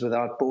Oceans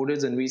Without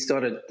Borders, and we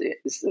started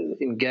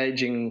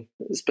engaging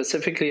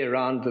specifically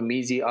around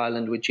Vamizi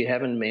Island, which you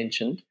haven't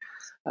mentioned,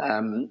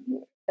 and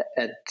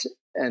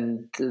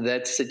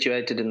that's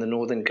situated in the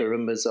northern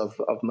Carimbas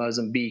of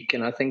Mozambique.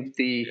 And I think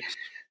the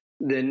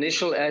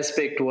initial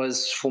aspect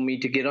was for me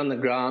to get on the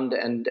ground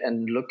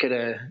and look at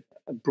a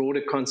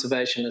broader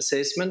conservation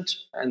assessment,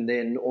 and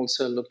then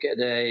also look at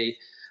a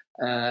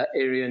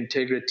area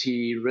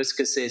integrity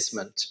risk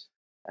assessment.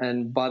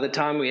 And by the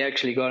time we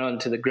actually got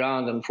onto the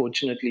ground,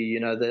 unfortunately,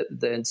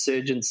 the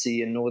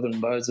insurgency in northern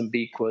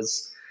Mozambique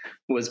was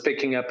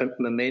picking up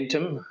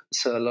momentum.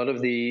 So a lot of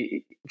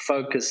the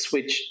focus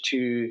switched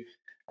to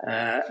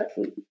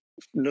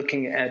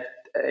looking at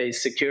a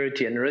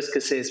security and risk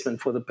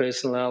assessment for the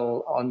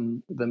personnel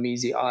on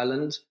Vamizi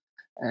Island.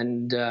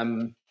 And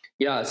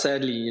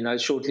sadly,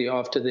 shortly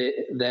after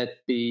that,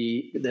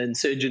 the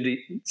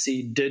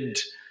insurgency did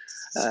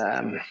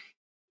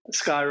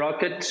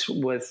skyrocket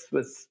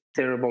with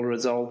terrible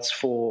results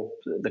for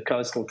the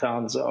coastal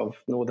towns of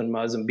northern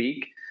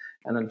Mozambique.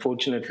 And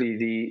unfortunately,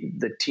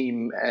 the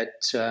team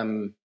at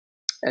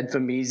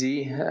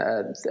Vamizi,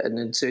 an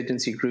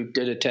insurgency group,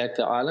 did attack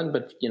the island.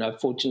 But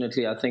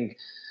fortunately, I think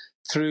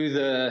through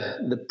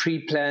the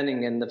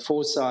pre-planning and the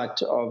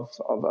foresight of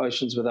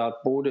Oceans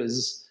Without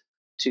Borders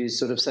to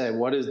sort of say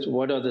what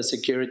are the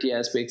security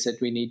aspects that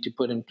we need to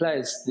put in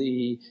place,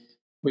 we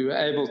were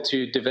able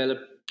to develop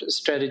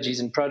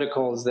strategies and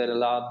protocols that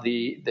allowed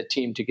the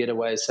team to get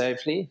away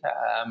safely.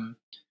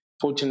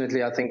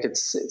 Fortunately, I think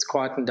it's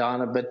quietened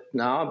down a bit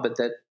now, but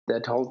that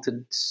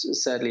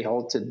sadly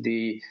halted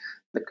the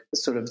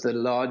sort of the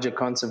larger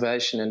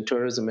conservation and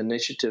tourism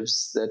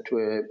initiatives that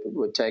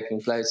were taking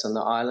place on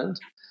the island.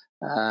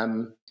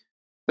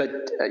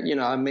 But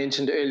I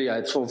mentioned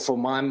earlier, for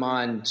my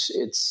mind,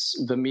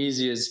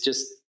 Vamizi is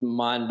just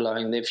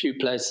mind-blowing. There are few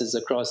places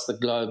across the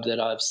globe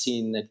that I've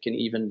seen that can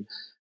even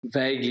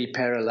vaguely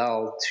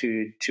parallel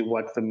to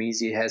what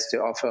Vamizi has to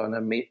offer on a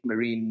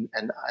marine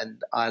and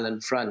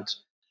island front.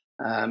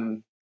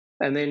 And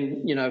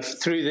then,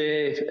 through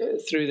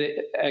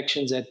the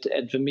actions at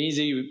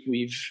Vamizi,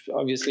 we've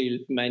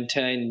obviously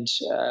maintained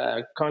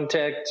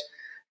contact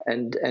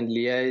and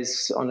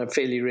liaise on a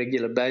fairly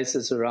regular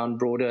basis around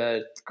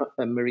broader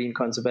marine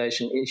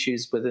conservation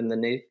issues within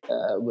the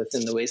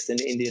Western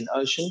Indian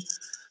Ocean.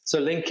 So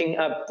linking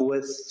up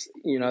with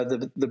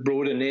the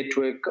broader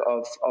network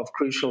of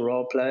crucial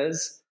role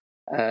players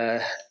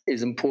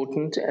is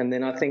important. And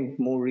then I think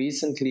more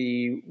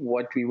recently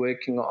what we're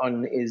working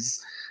on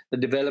is the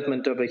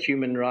development of a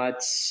human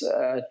rights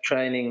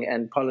training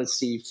and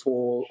policy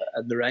for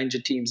the ranger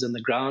teams on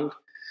the ground.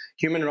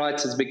 Human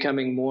rights is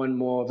becoming more and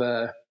more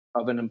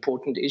of an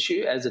important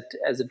issue, as it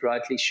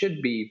rightly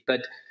should be.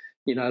 But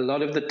a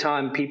lot of the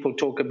time people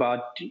talk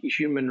about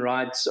human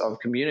rights of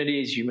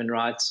communities, human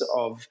rights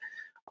of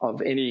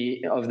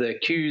any of the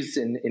accused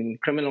in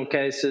criminal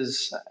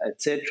cases,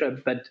 etc.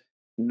 But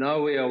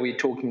nowhere are we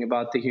talking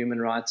about the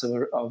human rights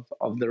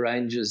of the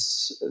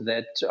rangers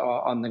that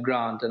are on the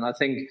ground. And I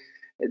think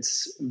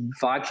it's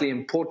vitally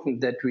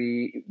important that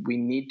we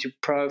need to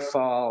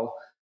profile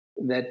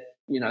that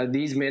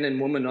these men and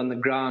women on the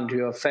ground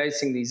who are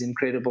facing these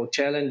incredible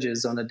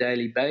challenges on a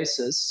daily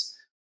basis,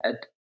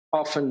 at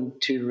often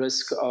to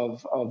risk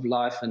of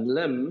life and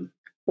limb,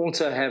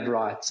 also have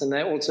rights, and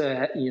they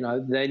also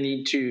they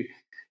need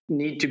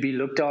to be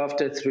looked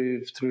after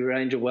through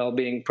ranger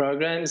wellbeing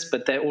programs,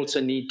 but they also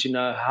need to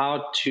know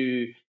how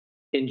to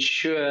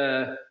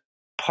ensure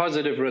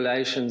positive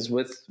relations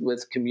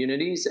with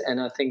communities.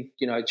 And I think,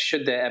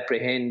 should they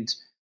apprehend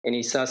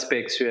any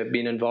suspects who have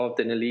been involved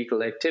in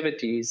illegal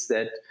activities,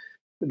 that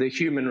the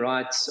human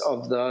rights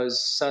of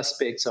those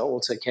suspects are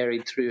also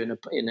carried through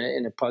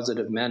in a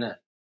positive manner.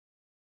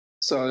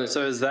 So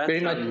is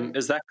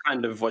that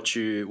kind of what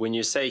when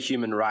you say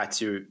human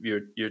rights,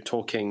 you're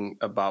talking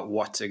about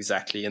what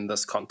exactly in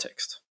this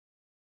context?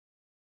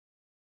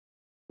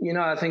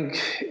 I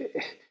think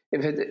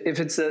if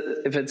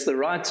it's the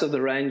rights of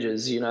the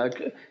rangers,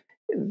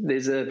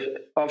 there's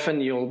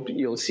often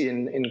you'll see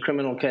in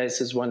criminal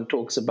cases one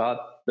talks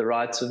about the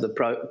rights of the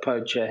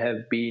poacher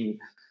have been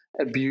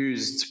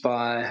abused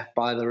by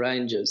the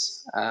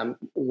rangers.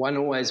 One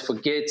always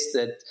forgets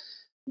that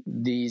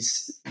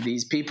these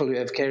people who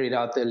have carried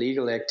out their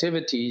illegal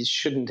activities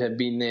shouldn't have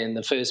been there in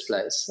the first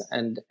place,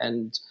 and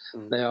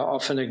they are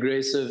often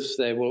aggressive.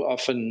 They will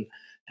often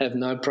have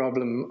no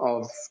problem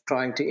of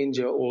trying to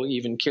injure or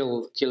even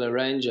kill a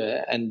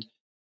ranger, and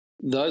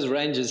those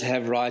rangers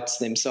have rights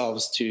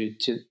themselves to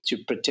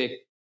protect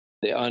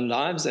their own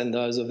lives and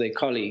those of their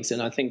colleagues.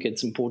 And I think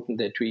it's important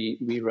that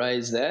we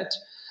raise that.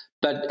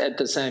 But at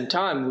the same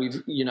time,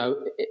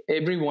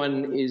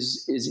 everyone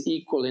is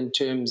equal in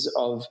terms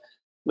of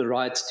the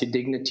rights to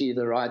dignity,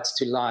 the rights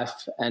to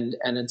life, and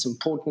it's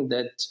important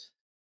that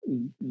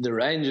the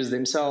rangers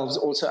themselves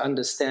also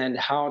understand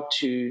how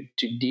to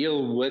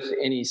deal with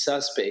any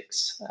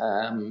suspects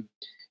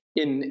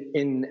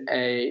in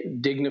a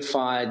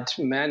dignified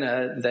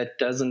manner that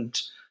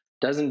doesn't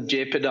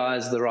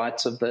jeopardize the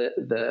rights of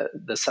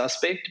the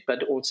suspect,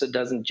 but also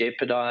doesn't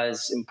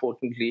jeopardize,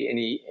 importantly,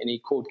 any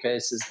court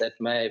cases that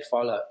may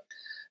follow.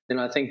 And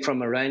I think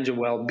from a ranger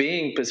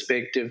well-being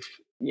perspective,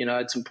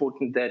 it's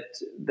important that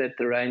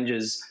the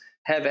rangers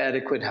have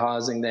adequate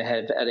housing, they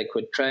have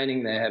adequate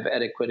training, they have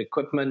adequate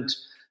equipment.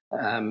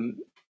 In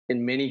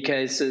many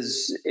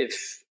cases,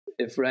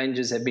 if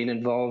rangers have been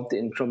involved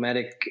in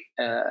traumatic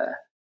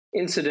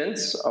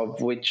incidents,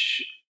 of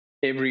which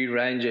every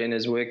ranger in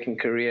his working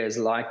career is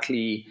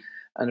likely,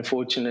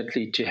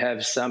 unfortunately, to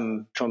have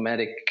some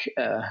traumatic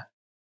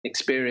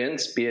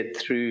experience, be it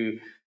through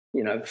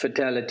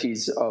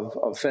fatalities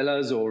of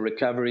fellows or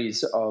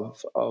recoveries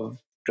of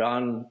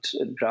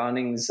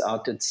drownings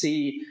out at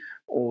sea,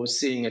 or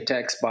seeing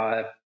attacks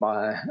by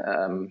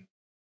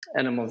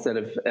animals that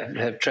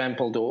have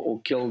trampled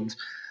or killed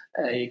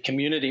a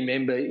community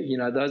member.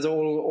 Those are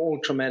all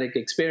traumatic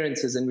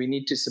experiences, and we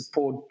need to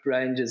support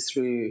rangers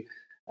through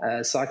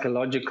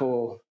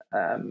psychological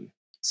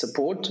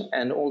support,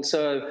 and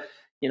also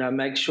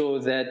make sure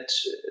that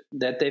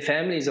their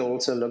families are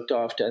also looked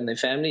after, and their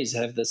families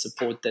have the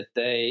support that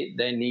they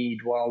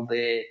need while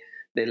their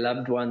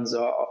loved ones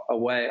are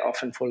away,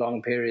 often for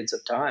long periods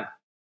of time.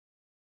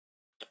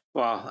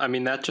 Wow, I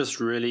mean, that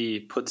just really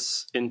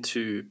puts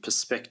into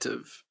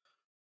perspective,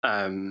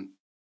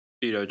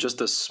 just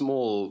a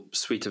small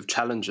suite of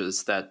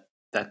challenges that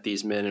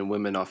these men and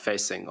women are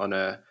facing on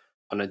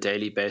a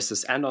daily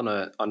basis and on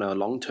a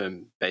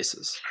long-term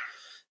basis.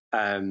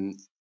 And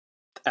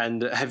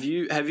have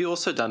you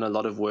also done a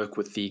lot of work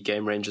with the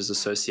Game Rangers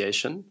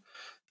Association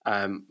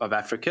of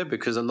Africa?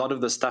 Because a lot of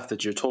the stuff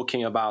that you're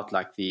talking about,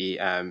 like the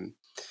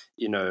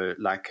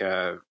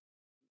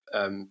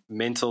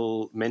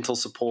mental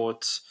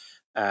support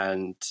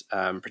and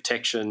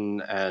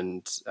protection,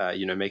 and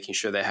making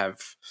sure they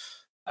have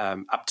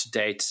up to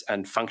date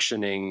and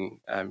functioning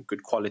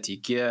good quality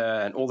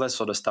gear and all that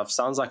sort of stuff,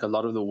 sounds like a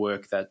lot of the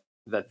work that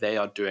they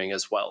are doing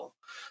as well.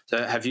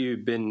 So have you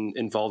been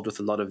involved with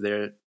a lot of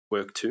their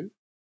work too?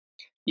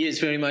 Yes,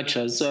 very much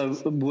so. So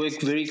I work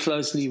very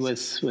closely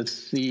with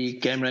the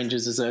Game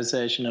Rangers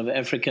Association of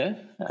Africa.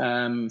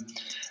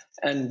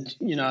 And,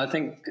 I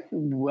think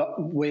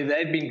where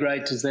they've been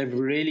great is they've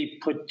really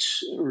put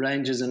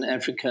rangers in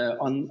Africa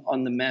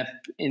on the map,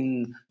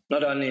 in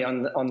not only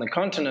on the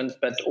continent,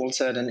 but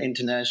also at an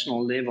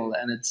international level.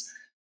 And it's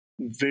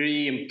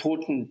very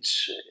important,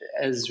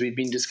 as we've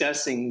been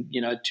discussing,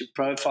 to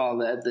profile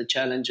the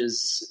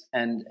challenges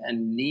and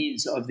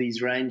needs of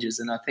these rangers.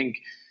 And I think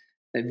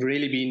they've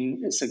really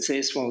been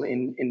successful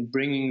in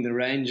bringing the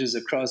rangers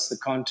across the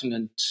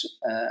continent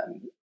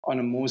on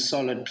a more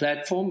solid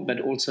platform, but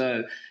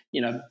also,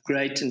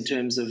 great in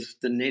terms of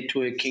the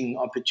networking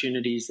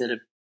opportunities that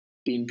have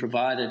been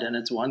provided. And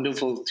it's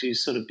wonderful to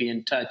sort of be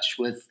in touch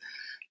with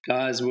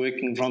guys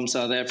working from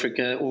South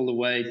Africa all the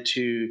way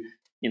to,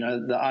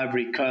 the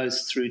Ivory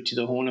Coast, through to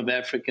the Horn of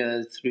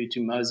Africa, through to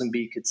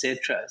Mozambique,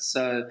 etc.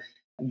 So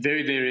a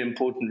very, very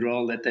important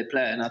role that they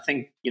play. And I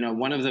think,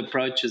 one of the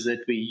approaches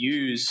that we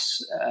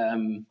use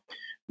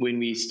when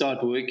we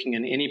start working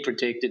in any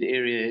protected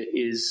area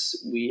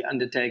is we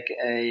undertake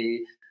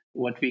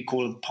what we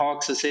call a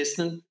parks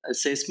assessment.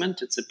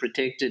 It's a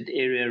protected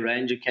area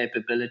ranger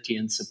capability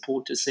and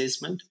support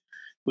assessment,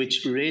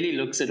 which really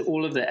looks at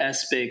all of the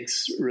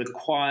aspects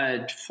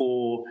required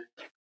for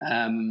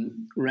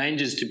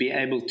rangers to be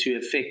able to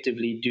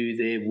effectively do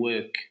their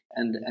work.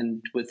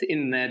 And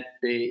within that,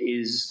 there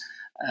is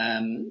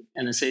an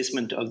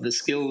assessment of the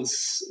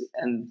skills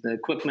and the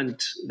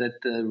equipment that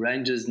the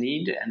rangers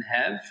need and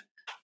have,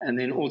 and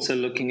then also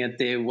looking at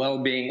their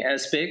well-being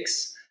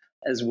aspects,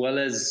 as well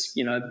as,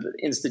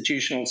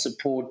 institutional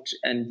support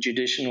and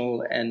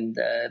judicial and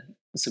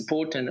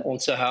support, and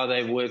also how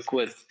they work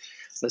with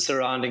the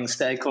surrounding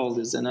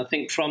stakeholders. And I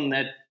think from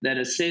that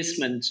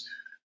assessment,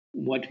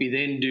 what we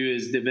then do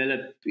is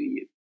develop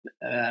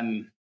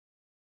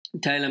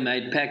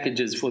tailor-made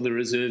packages for the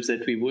reserves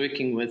that we're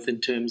working with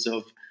in terms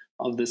of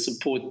the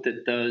support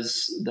that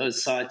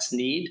those sites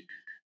need.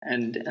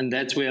 And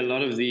that's where a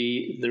lot of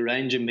the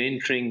ranger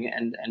mentoring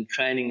and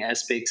training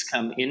aspects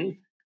come in.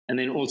 And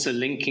then also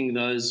linking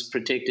those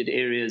protected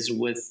areas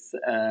with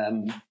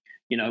the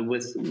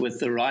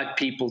right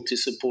people to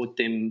support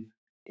them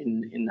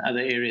in other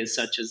areas,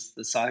 such as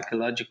the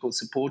psychological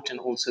support and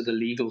also the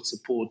legal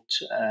support,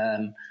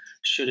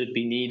 should it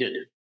be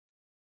needed.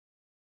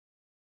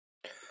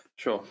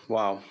 Sure.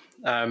 Wow.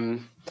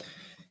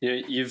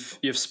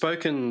 You've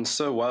spoken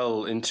so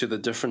well into the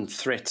different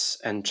threats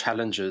and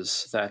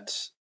challenges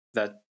that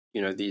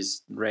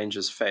these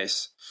rangers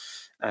face,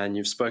 and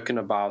you've spoken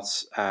about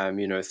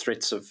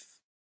threats of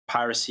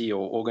piracy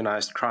or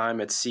organized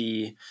crime at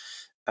sea.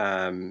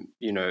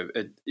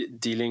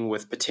 Dealing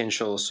with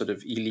potential sort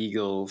of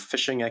illegal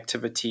fishing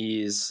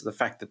activities, the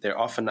fact that they're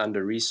often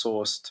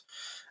under-resourced.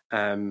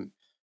 And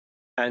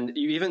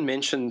you even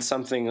mentioned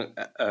something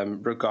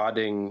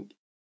regarding,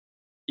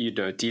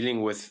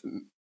 dealing with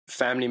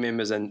family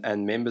members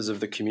and members of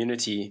the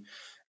community.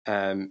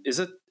 Is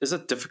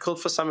it difficult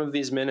for some of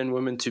these men and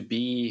women to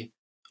be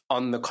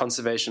on the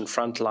conservation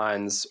front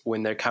lines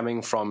when they're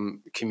coming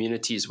from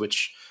communities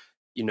which,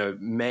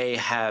 may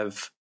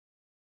have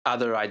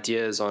other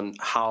ideas on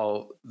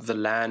how the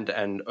land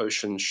and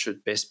ocean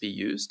should best be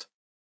used?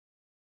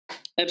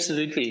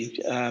 Absolutely.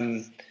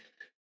 I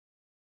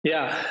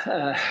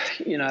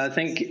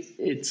think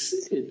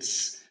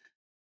it's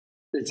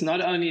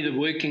not only the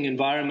working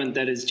environment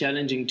that is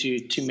challenging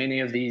to many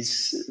of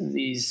these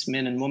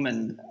men and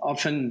women.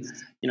 Often,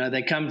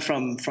 they come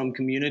from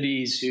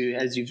communities who,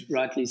 as you've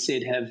rightly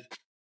said,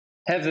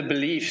 have the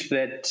belief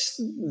that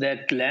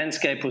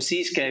landscape or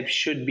seascape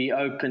should be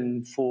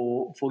open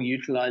for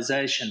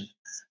utilization,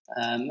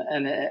 and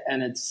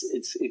it's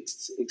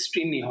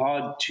extremely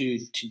hard to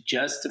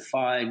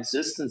justify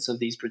existence of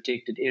these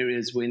protected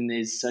areas when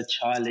there's such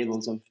high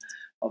levels of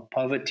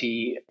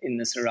poverty in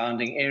the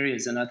surrounding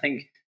areas. And I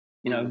think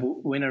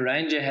when a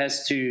ranger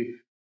has to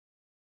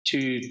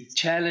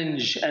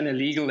challenge an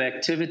illegal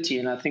activity,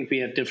 and I think we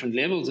have different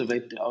levels of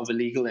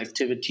illegal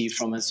activity,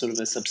 from a sort of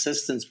a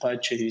subsistence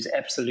poacher who's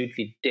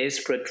absolutely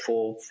desperate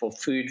for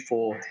food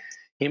for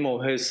him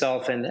or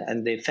herself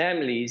and their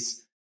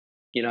families.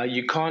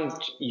 You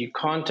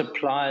can't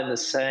apply the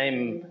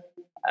same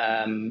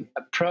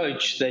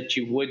approach that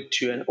you would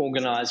to an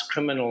organized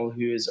criminal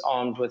who is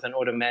armed with an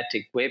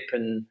automatic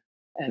weapon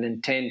and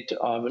intent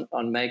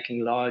on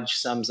making large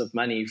sums of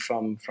money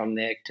from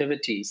their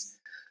activities.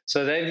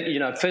 So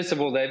first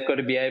of all, they've got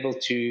to be able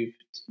to,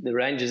 the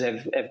rangers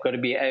have got to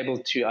be able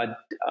to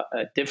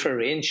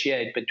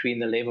differentiate between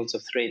the levels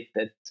of threat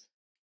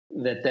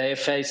that they are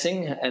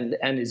facing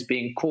and is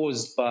being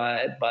caused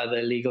by the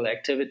illegal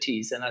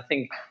activities. And I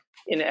think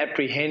in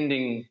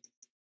apprehending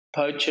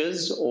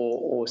poachers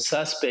or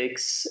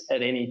suspects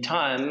at any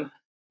time,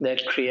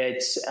 that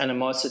creates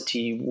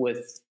animosity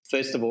with,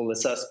 first of all, the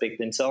suspect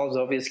themselves,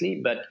 obviously,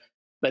 but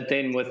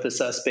then with the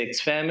suspect's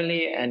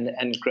family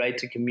and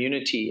greater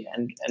community.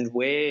 And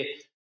where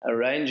a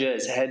ranger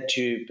has had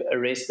to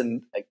arrest a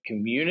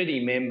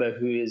community member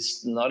who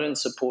is not in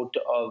support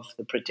of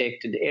the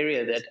protected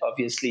area, that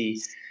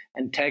obviously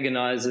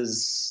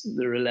antagonizes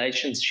the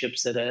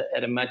relationships at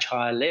a much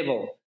higher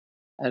level.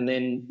 And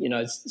then,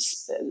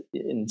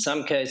 in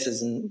some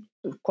cases, and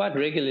quite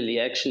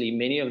regularly actually,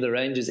 many of the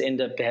rangers end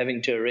up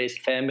having to arrest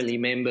family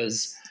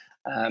members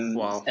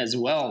as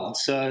well.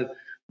 So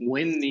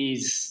when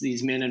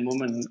these men and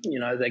women,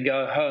 they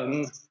go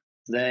home,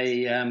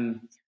 they're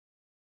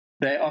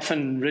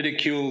often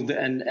ridiculed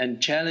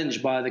and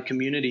challenged by the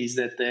communities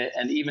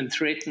and even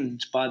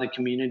threatened by the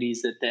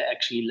communities that they're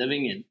actually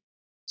living in.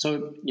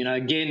 So,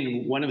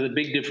 again, one of the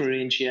big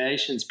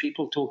differentiations,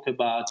 people talk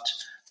about,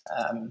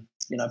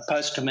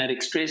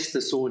 post-traumatic stress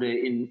disorder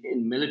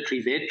in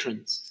military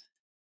veterans.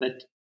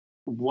 But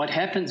what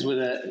happens with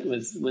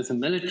the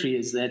military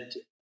is that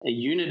a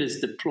unit is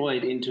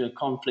deployed into a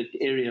conflict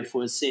area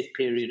for a set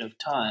period of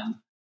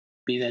time,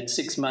 be that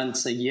 6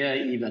 months, a year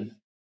even.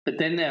 But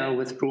then they are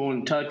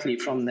withdrawn totally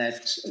from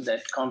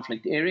that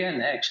conflict area,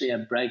 and they actually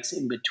have breaks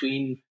in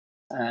between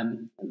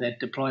that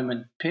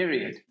deployment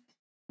period.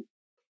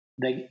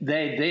 They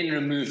then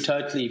remove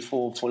totally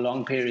for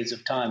long periods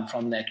of time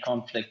from that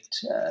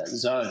conflict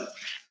zone.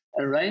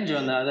 A ranger,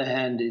 on the other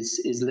hand,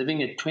 is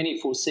living at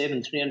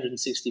 24/7,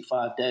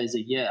 365 days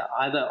a year,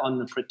 either on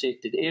the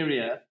protected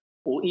area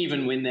or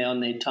even when they're on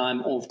their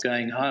time off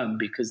going home,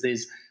 because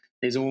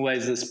there's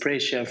always this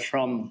pressure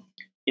from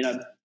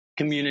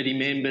community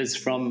members,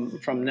 from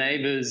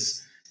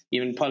neighbors,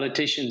 even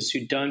politicians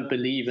who don't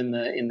believe in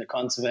the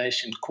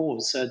conservation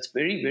cause. So it's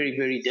very, very,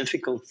 very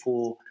difficult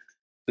for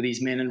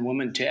these men and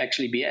women to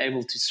actually be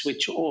able to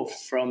switch off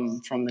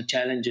from the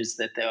challenges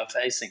that they are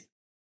facing.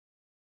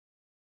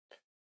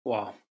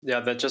 Wow.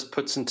 Yeah, that just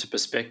puts into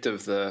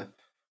perspective the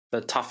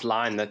tough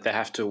line that they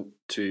have to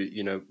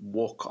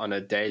walk on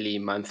a daily,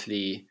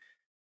 monthly,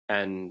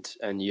 and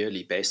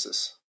yearly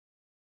basis.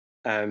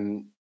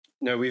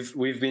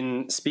 We've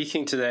been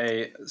speaking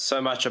today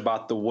so much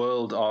about the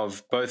world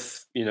of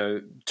both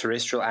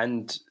terrestrial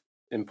and,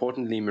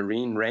 importantly,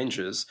 marine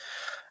rangers,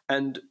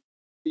 and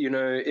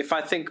if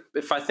I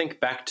think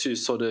back to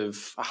sort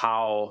of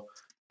how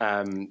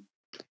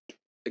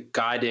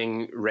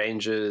guiding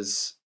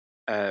rangers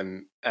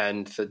and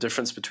the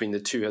difference between the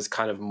two has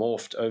kind of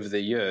morphed over the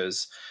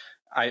years,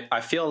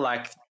 I feel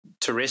like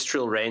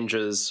terrestrial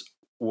rangers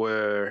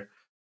were,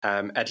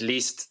 at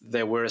least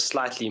they were a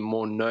slightly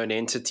more known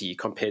entity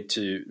compared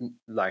to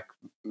like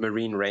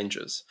marine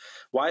rangers.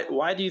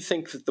 Why do you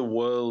think that the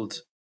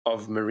world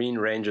of marine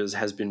rangers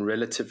has been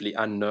relatively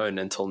unknown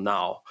until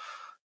now?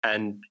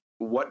 And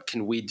what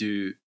can we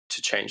do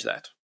to change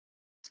that?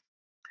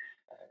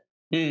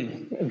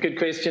 Good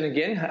question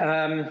again.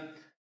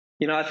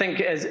 I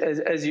think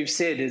as you've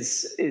said,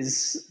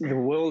 is the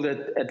world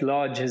at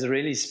large has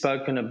really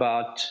spoken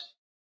about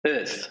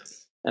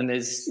Earth, and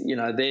there's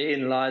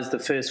therein lies the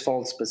first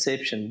false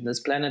perception.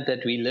 This planet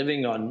that we're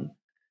living on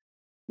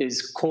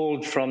is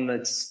called from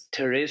its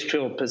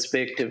terrestrial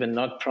perspective and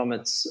not from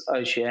its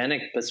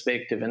oceanic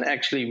perspective. And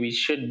actually, we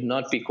should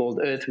not be called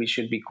Earth; we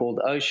should be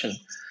called ocean.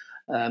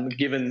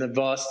 Given the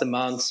vast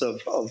amounts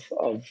of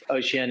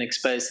oceanic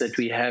space that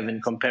we have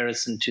in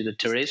comparison to the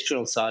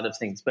terrestrial side of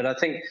things. But I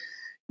think,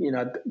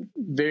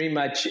 very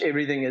much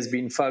everything has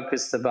been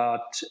focused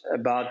about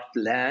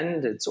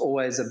land. It's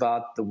always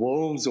about the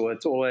wolves, or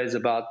it's always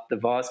about the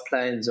vast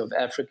plains of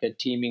Africa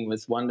teeming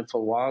with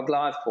wonderful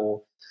wildlife,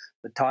 or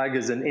the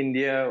tigers in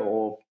India,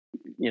 or,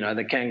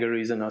 the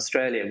kangaroos in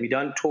Australia. We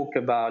don't talk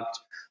about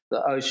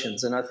the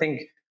oceans. And I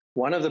think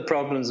one of the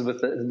problems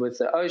with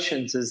the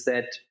oceans is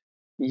that,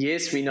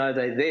 yes, we know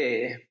they're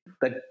there,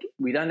 but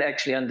we don't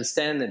actually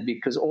understand them,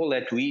 because all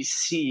that we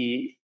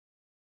see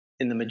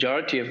in the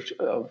majority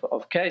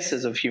of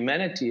cases of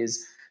humanity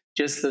is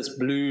just this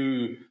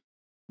blue,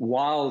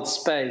 wild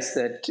space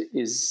that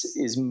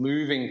is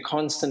moving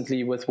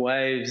constantly with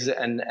waves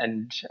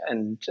and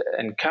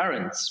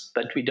currents,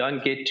 but we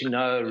don't get to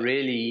know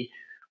really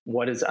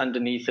what is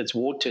underneath its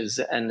waters.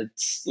 And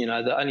it's,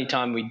 the only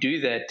time we do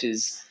that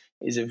is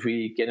if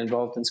we get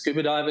involved in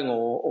scuba diving,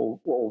 or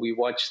we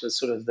watch the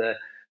sort of the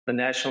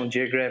National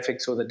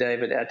Geographics or the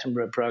David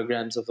Attenborough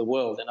programs of the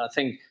world. And I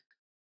think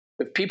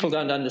if people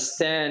don't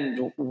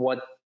understand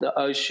what the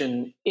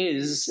ocean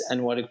is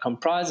and what it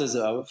comprises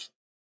of,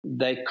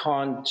 they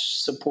can't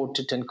support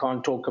it and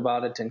can't talk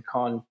about it and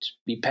can't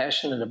be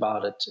passionate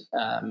about it.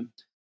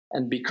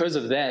 And because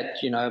of that,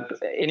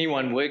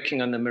 anyone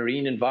working on the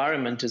marine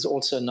environment is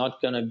also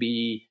not going to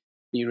be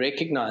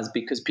recognized,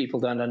 because people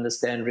don't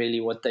understand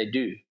really what they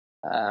do.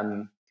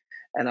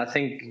 And I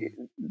think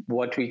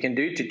what we can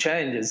do to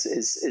change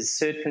is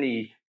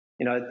certainly,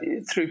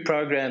 through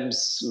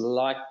programs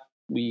like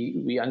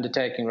we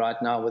undertaking right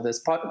now with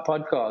this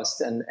podcast,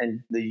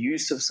 and the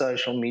use of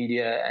social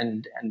media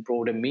and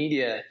broader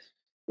media,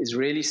 is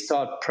really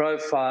start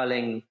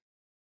profiling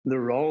the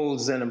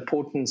roles and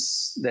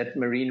importance that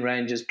marine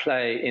rangers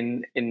play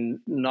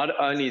in not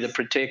only the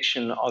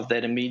protection of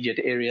that immediate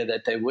area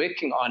that they're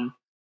working on,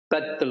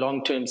 but the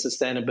long-term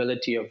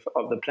sustainability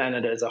of the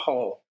planet as a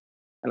whole.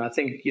 And I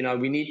think,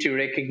 we need to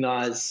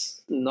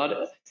recognize, not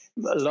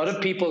a lot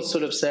of people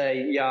sort of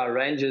say, yeah,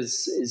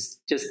 rangers is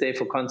just there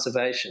for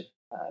conservation.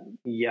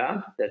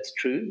 Yeah, that's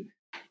true.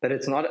 But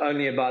it's not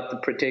only about the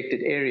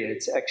protected area.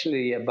 It's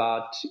actually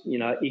about,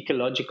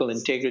 ecological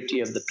integrity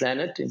of the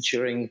planet,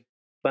 ensuring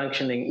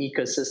functioning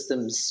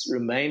ecosystems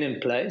remain in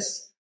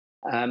place.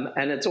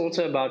 And it's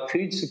also about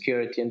food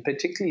security, and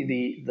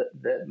particularly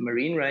the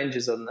marine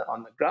rangers on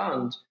the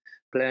ground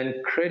play an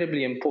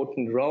incredibly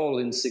important role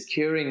in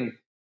securing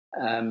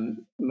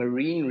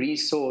marine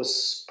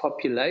resource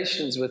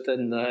populations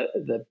within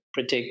the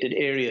protected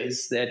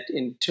areas, that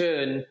in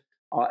turn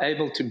are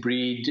able to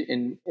breed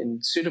in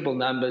suitable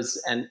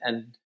numbers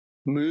and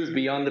move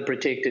beyond the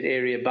protected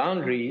area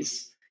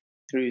boundaries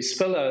through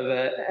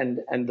spillover,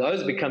 and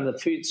those become the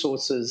food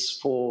sources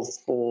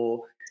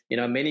for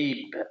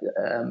many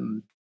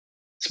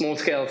small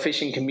scale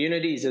fishing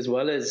communities, as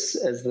well as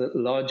the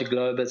larger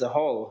globe as a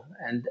whole.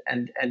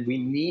 And we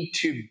need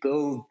to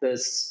build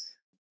this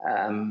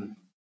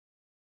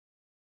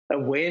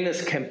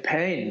awareness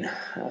campaign,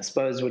 I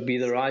suppose would be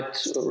the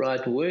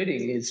right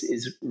wording,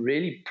 is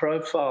really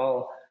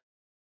profile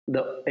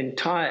the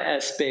entire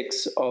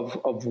aspects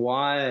of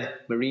why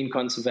marine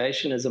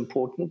conservation is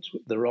important,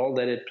 the role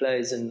that it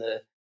plays in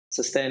the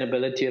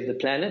sustainability of the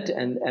planet,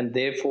 and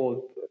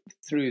therefore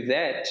through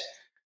that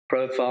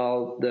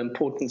profile the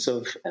importance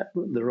of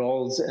the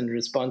roles and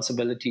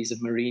responsibilities of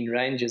marine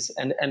rangers,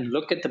 and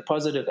look at the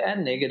positive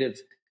and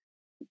negative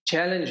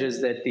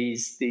challenges that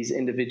these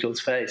individuals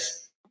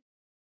face.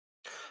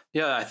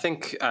 Yeah, I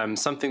think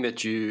something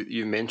that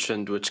you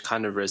mentioned, which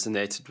kind of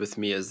resonated with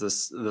me, is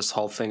this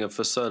whole thing of,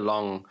 for so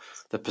long,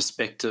 the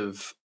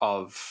perspective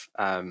of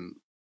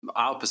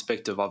our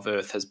perspective of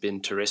Earth has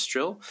been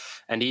terrestrial,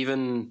 and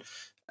even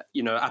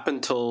up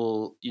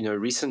until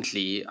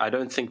recently, I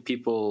don't think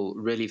people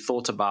really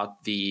thought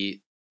about the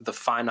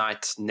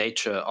finite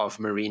nature of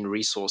marine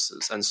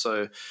resources, and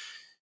so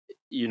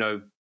you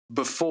know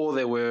before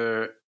there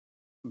were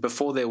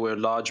before there were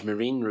large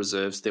marine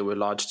reserves, there were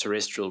large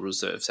terrestrial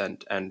reserves,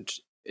 and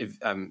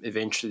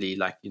eventually,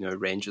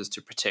 ranges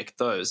to protect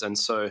those. And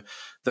so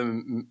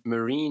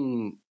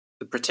the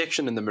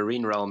protection in the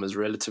marine realm is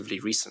relatively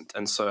recent.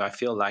 And so I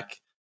feel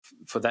like,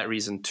 for that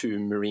reason too,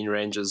 marine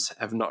rangers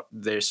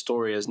their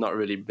story has not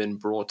really been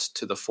brought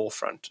to the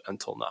forefront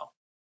until now.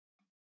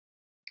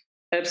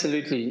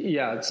 Absolutely,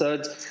 yeah.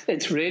 So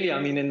it's really,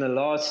 I mean, in the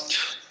last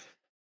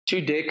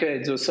 2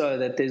 decades or so,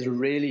 that there's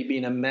really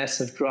been a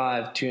massive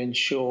drive to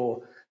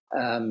ensure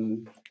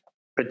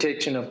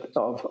protection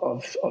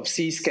of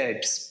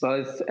seascapes,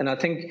 both. And I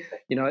think,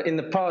 in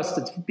the past,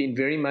 it's been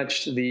very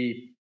much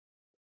the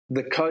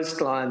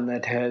coastline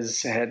that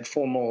has had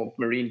formal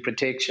marine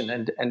protection.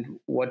 And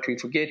what we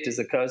forget is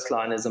the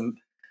coastline is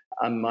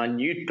a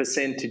minute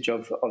percentage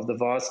of the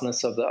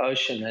vastness of the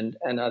ocean.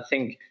 And I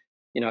think,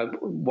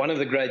 one of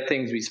the great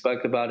things we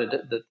spoke about it,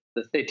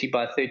 the 30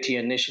 by 30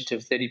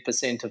 initiative,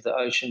 30% of the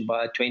ocean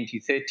by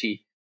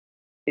 2030,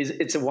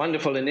 it's a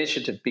wonderful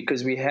initiative,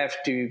 because we have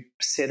to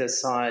set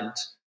aside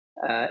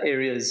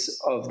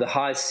areas of the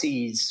high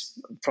seas,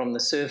 from the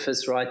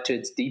surface right to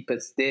its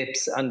deepest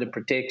depths, under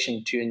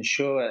protection, to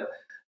ensure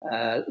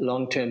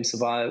long-term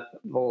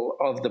survival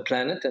of the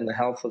planet and the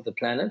health of the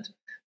planet,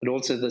 but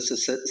also the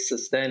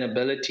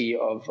sustainability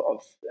of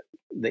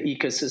the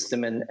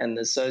ecosystem and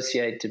the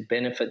associated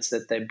benefits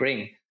that they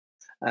bring.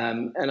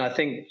 And I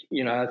think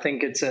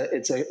it's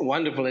a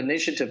wonderful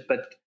initiative,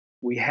 but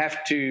we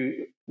have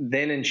to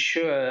then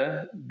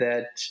ensure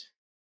that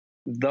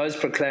those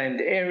proclaimed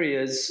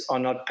areas are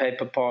not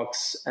paper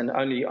parks and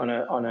only on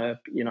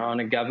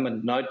a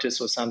government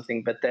notice or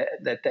something, but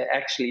that they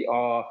actually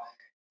are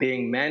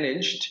being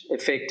managed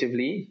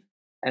effectively,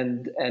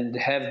 and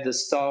have the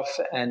staff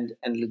and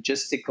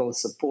logistical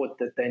support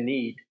that they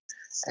need.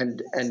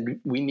 And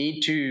we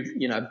need to,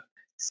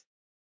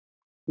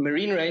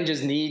 marine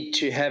rangers need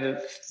to have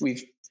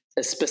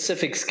a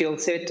specific skill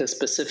set, a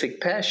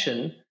specific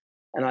passion.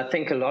 And I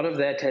think a lot of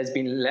that has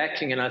been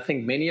lacking. And I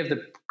think many of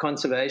the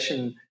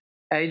conservation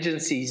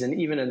agencies, and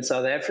even in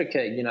South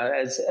Africa,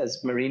 as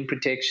marine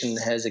protection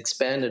has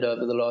expanded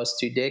over the last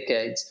 2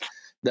 decades,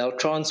 they'll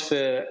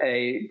transfer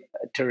a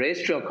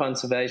terrestrial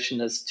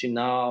conservationist to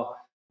now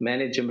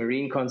manage a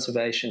marine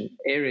conservation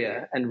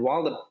area. And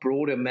while the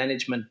broader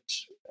management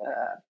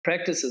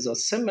practices are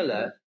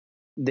similar,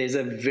 there's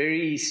a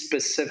very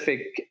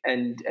specific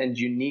and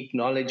unique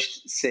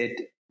knowledge set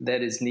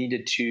that is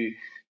needed to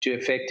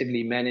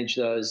effectively manage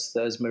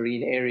those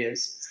marine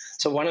areas.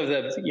 So one of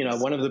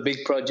the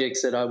big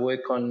projects that I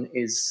work on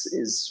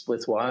is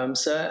with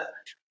WIOMSA,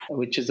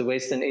 which is the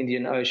Western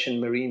Indian Ocean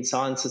Marine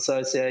Science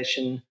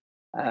Association,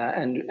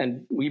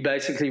 and we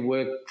basically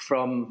work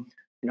from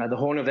the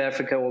Horn of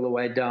Africa all the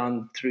way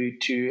down through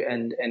to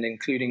and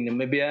including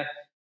Namibia.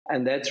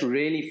 And that's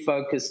really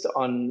focused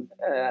on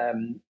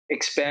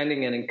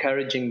expanding and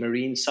encouraging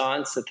marine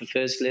science at the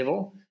first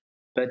level.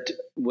 But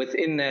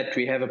within that,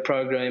 we have a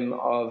program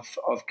of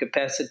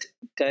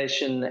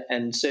capacitation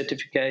and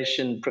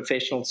certification,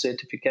 professional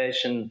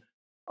certification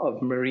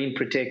of marine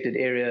protected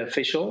area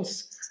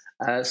officials,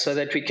 so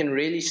that we can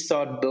really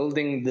start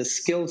building the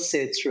skill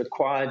sets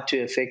required to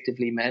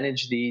effectively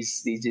manage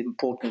these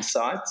important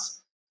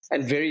sites,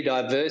 and very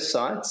diverse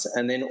sites,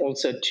 and then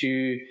also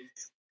to,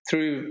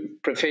 through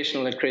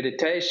professional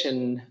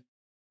accreditation,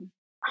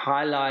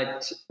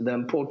 highlight the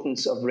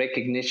importance of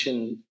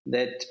recognition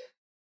that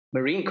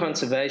marine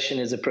conservation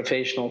is a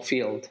professional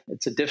field.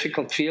 It's a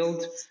difficult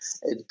field.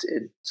 It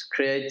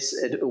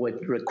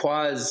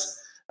requires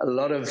a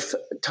lot of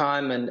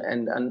time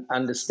and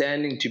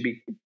understanding to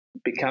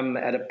become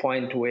at a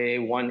point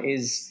where one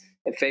is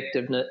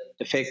effective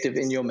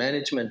in your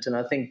management. And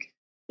I think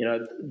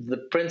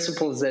the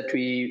principles that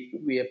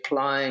we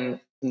applying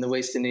in the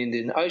Western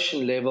Indian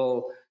Ocean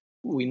level,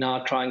 we're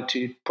now trying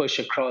to push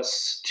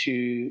across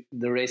to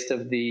the rest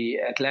of the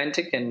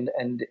Atlantic and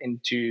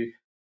into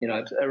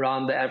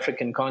around the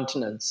African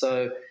continent.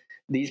 So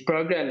these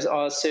programs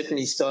are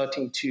certainly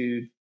starting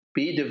to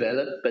be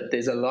developed, but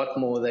there's a lot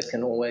more that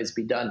can always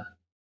be done.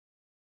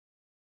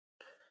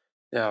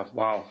 Yeah,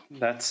 wow,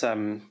 that's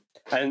and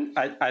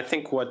I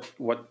think what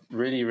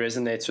really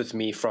resonates with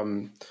me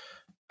from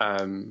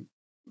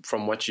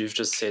what you've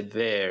just said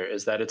there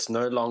is that it's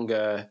no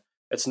longer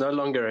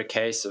a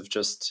case of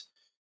just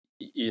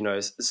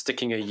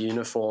sticking a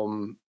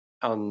uniform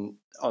on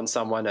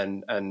someone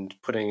and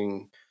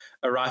putting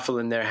a rifle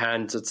in their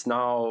hands. It's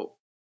now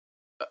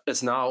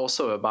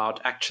also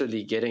about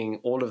actually getting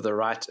all of the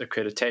right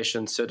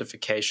accreditation,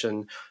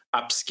 certification,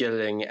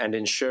 upskilling, and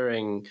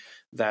ensuring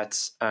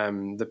that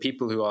the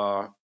people who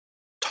are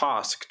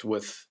tasked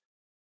with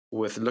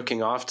with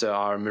looking after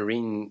our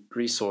marine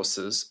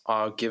resources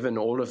are given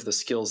all of the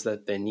skills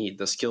that they need,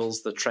 the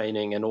skills, the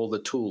training, and all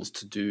the tools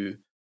to do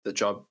the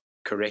job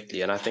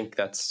correctly. And I think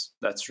that's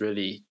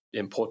really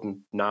important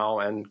now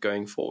and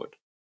going forward.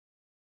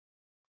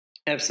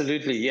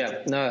 Absolutely,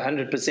 yeah. No,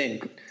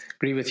 100%.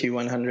 Agree with you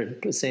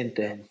 100%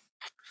 there.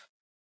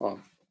 Well,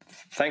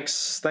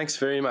 thanks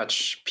very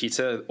much,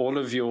 Peter. All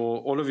of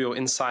your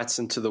insights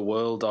into the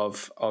world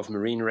of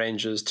marine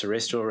ranges,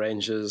 terrestrial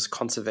ranges,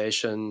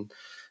 conservation.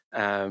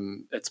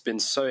 It's been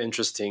so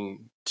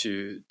interesting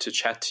to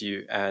chat to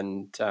you,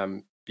 and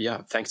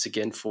thanks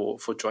again for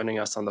joining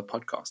us on the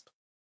podcast.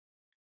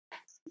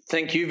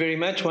 Thank you very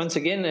much once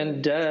again,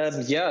 and I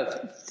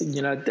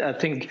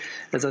think,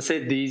 as I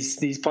said, these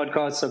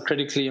podcasts are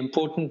critically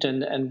important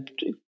and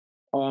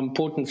are an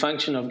important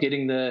function of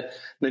getting the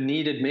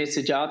needed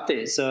message out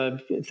there. So,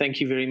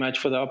 thank you very much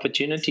for the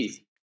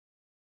opportunity.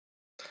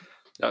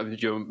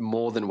 You're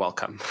more than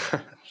welcome.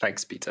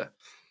 Thanks, Peter.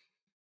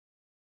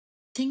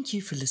 Thank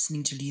you for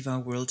listening to Leave Our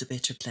World a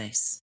Better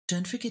Place.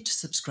 Don't forget to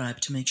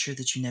subscribe to make sure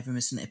that you never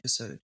miss an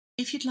episode.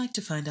 If you'd like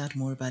to find out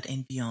more about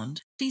And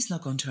Beyond, please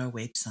log on to our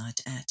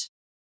website at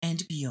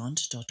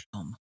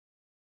andbeyond.com.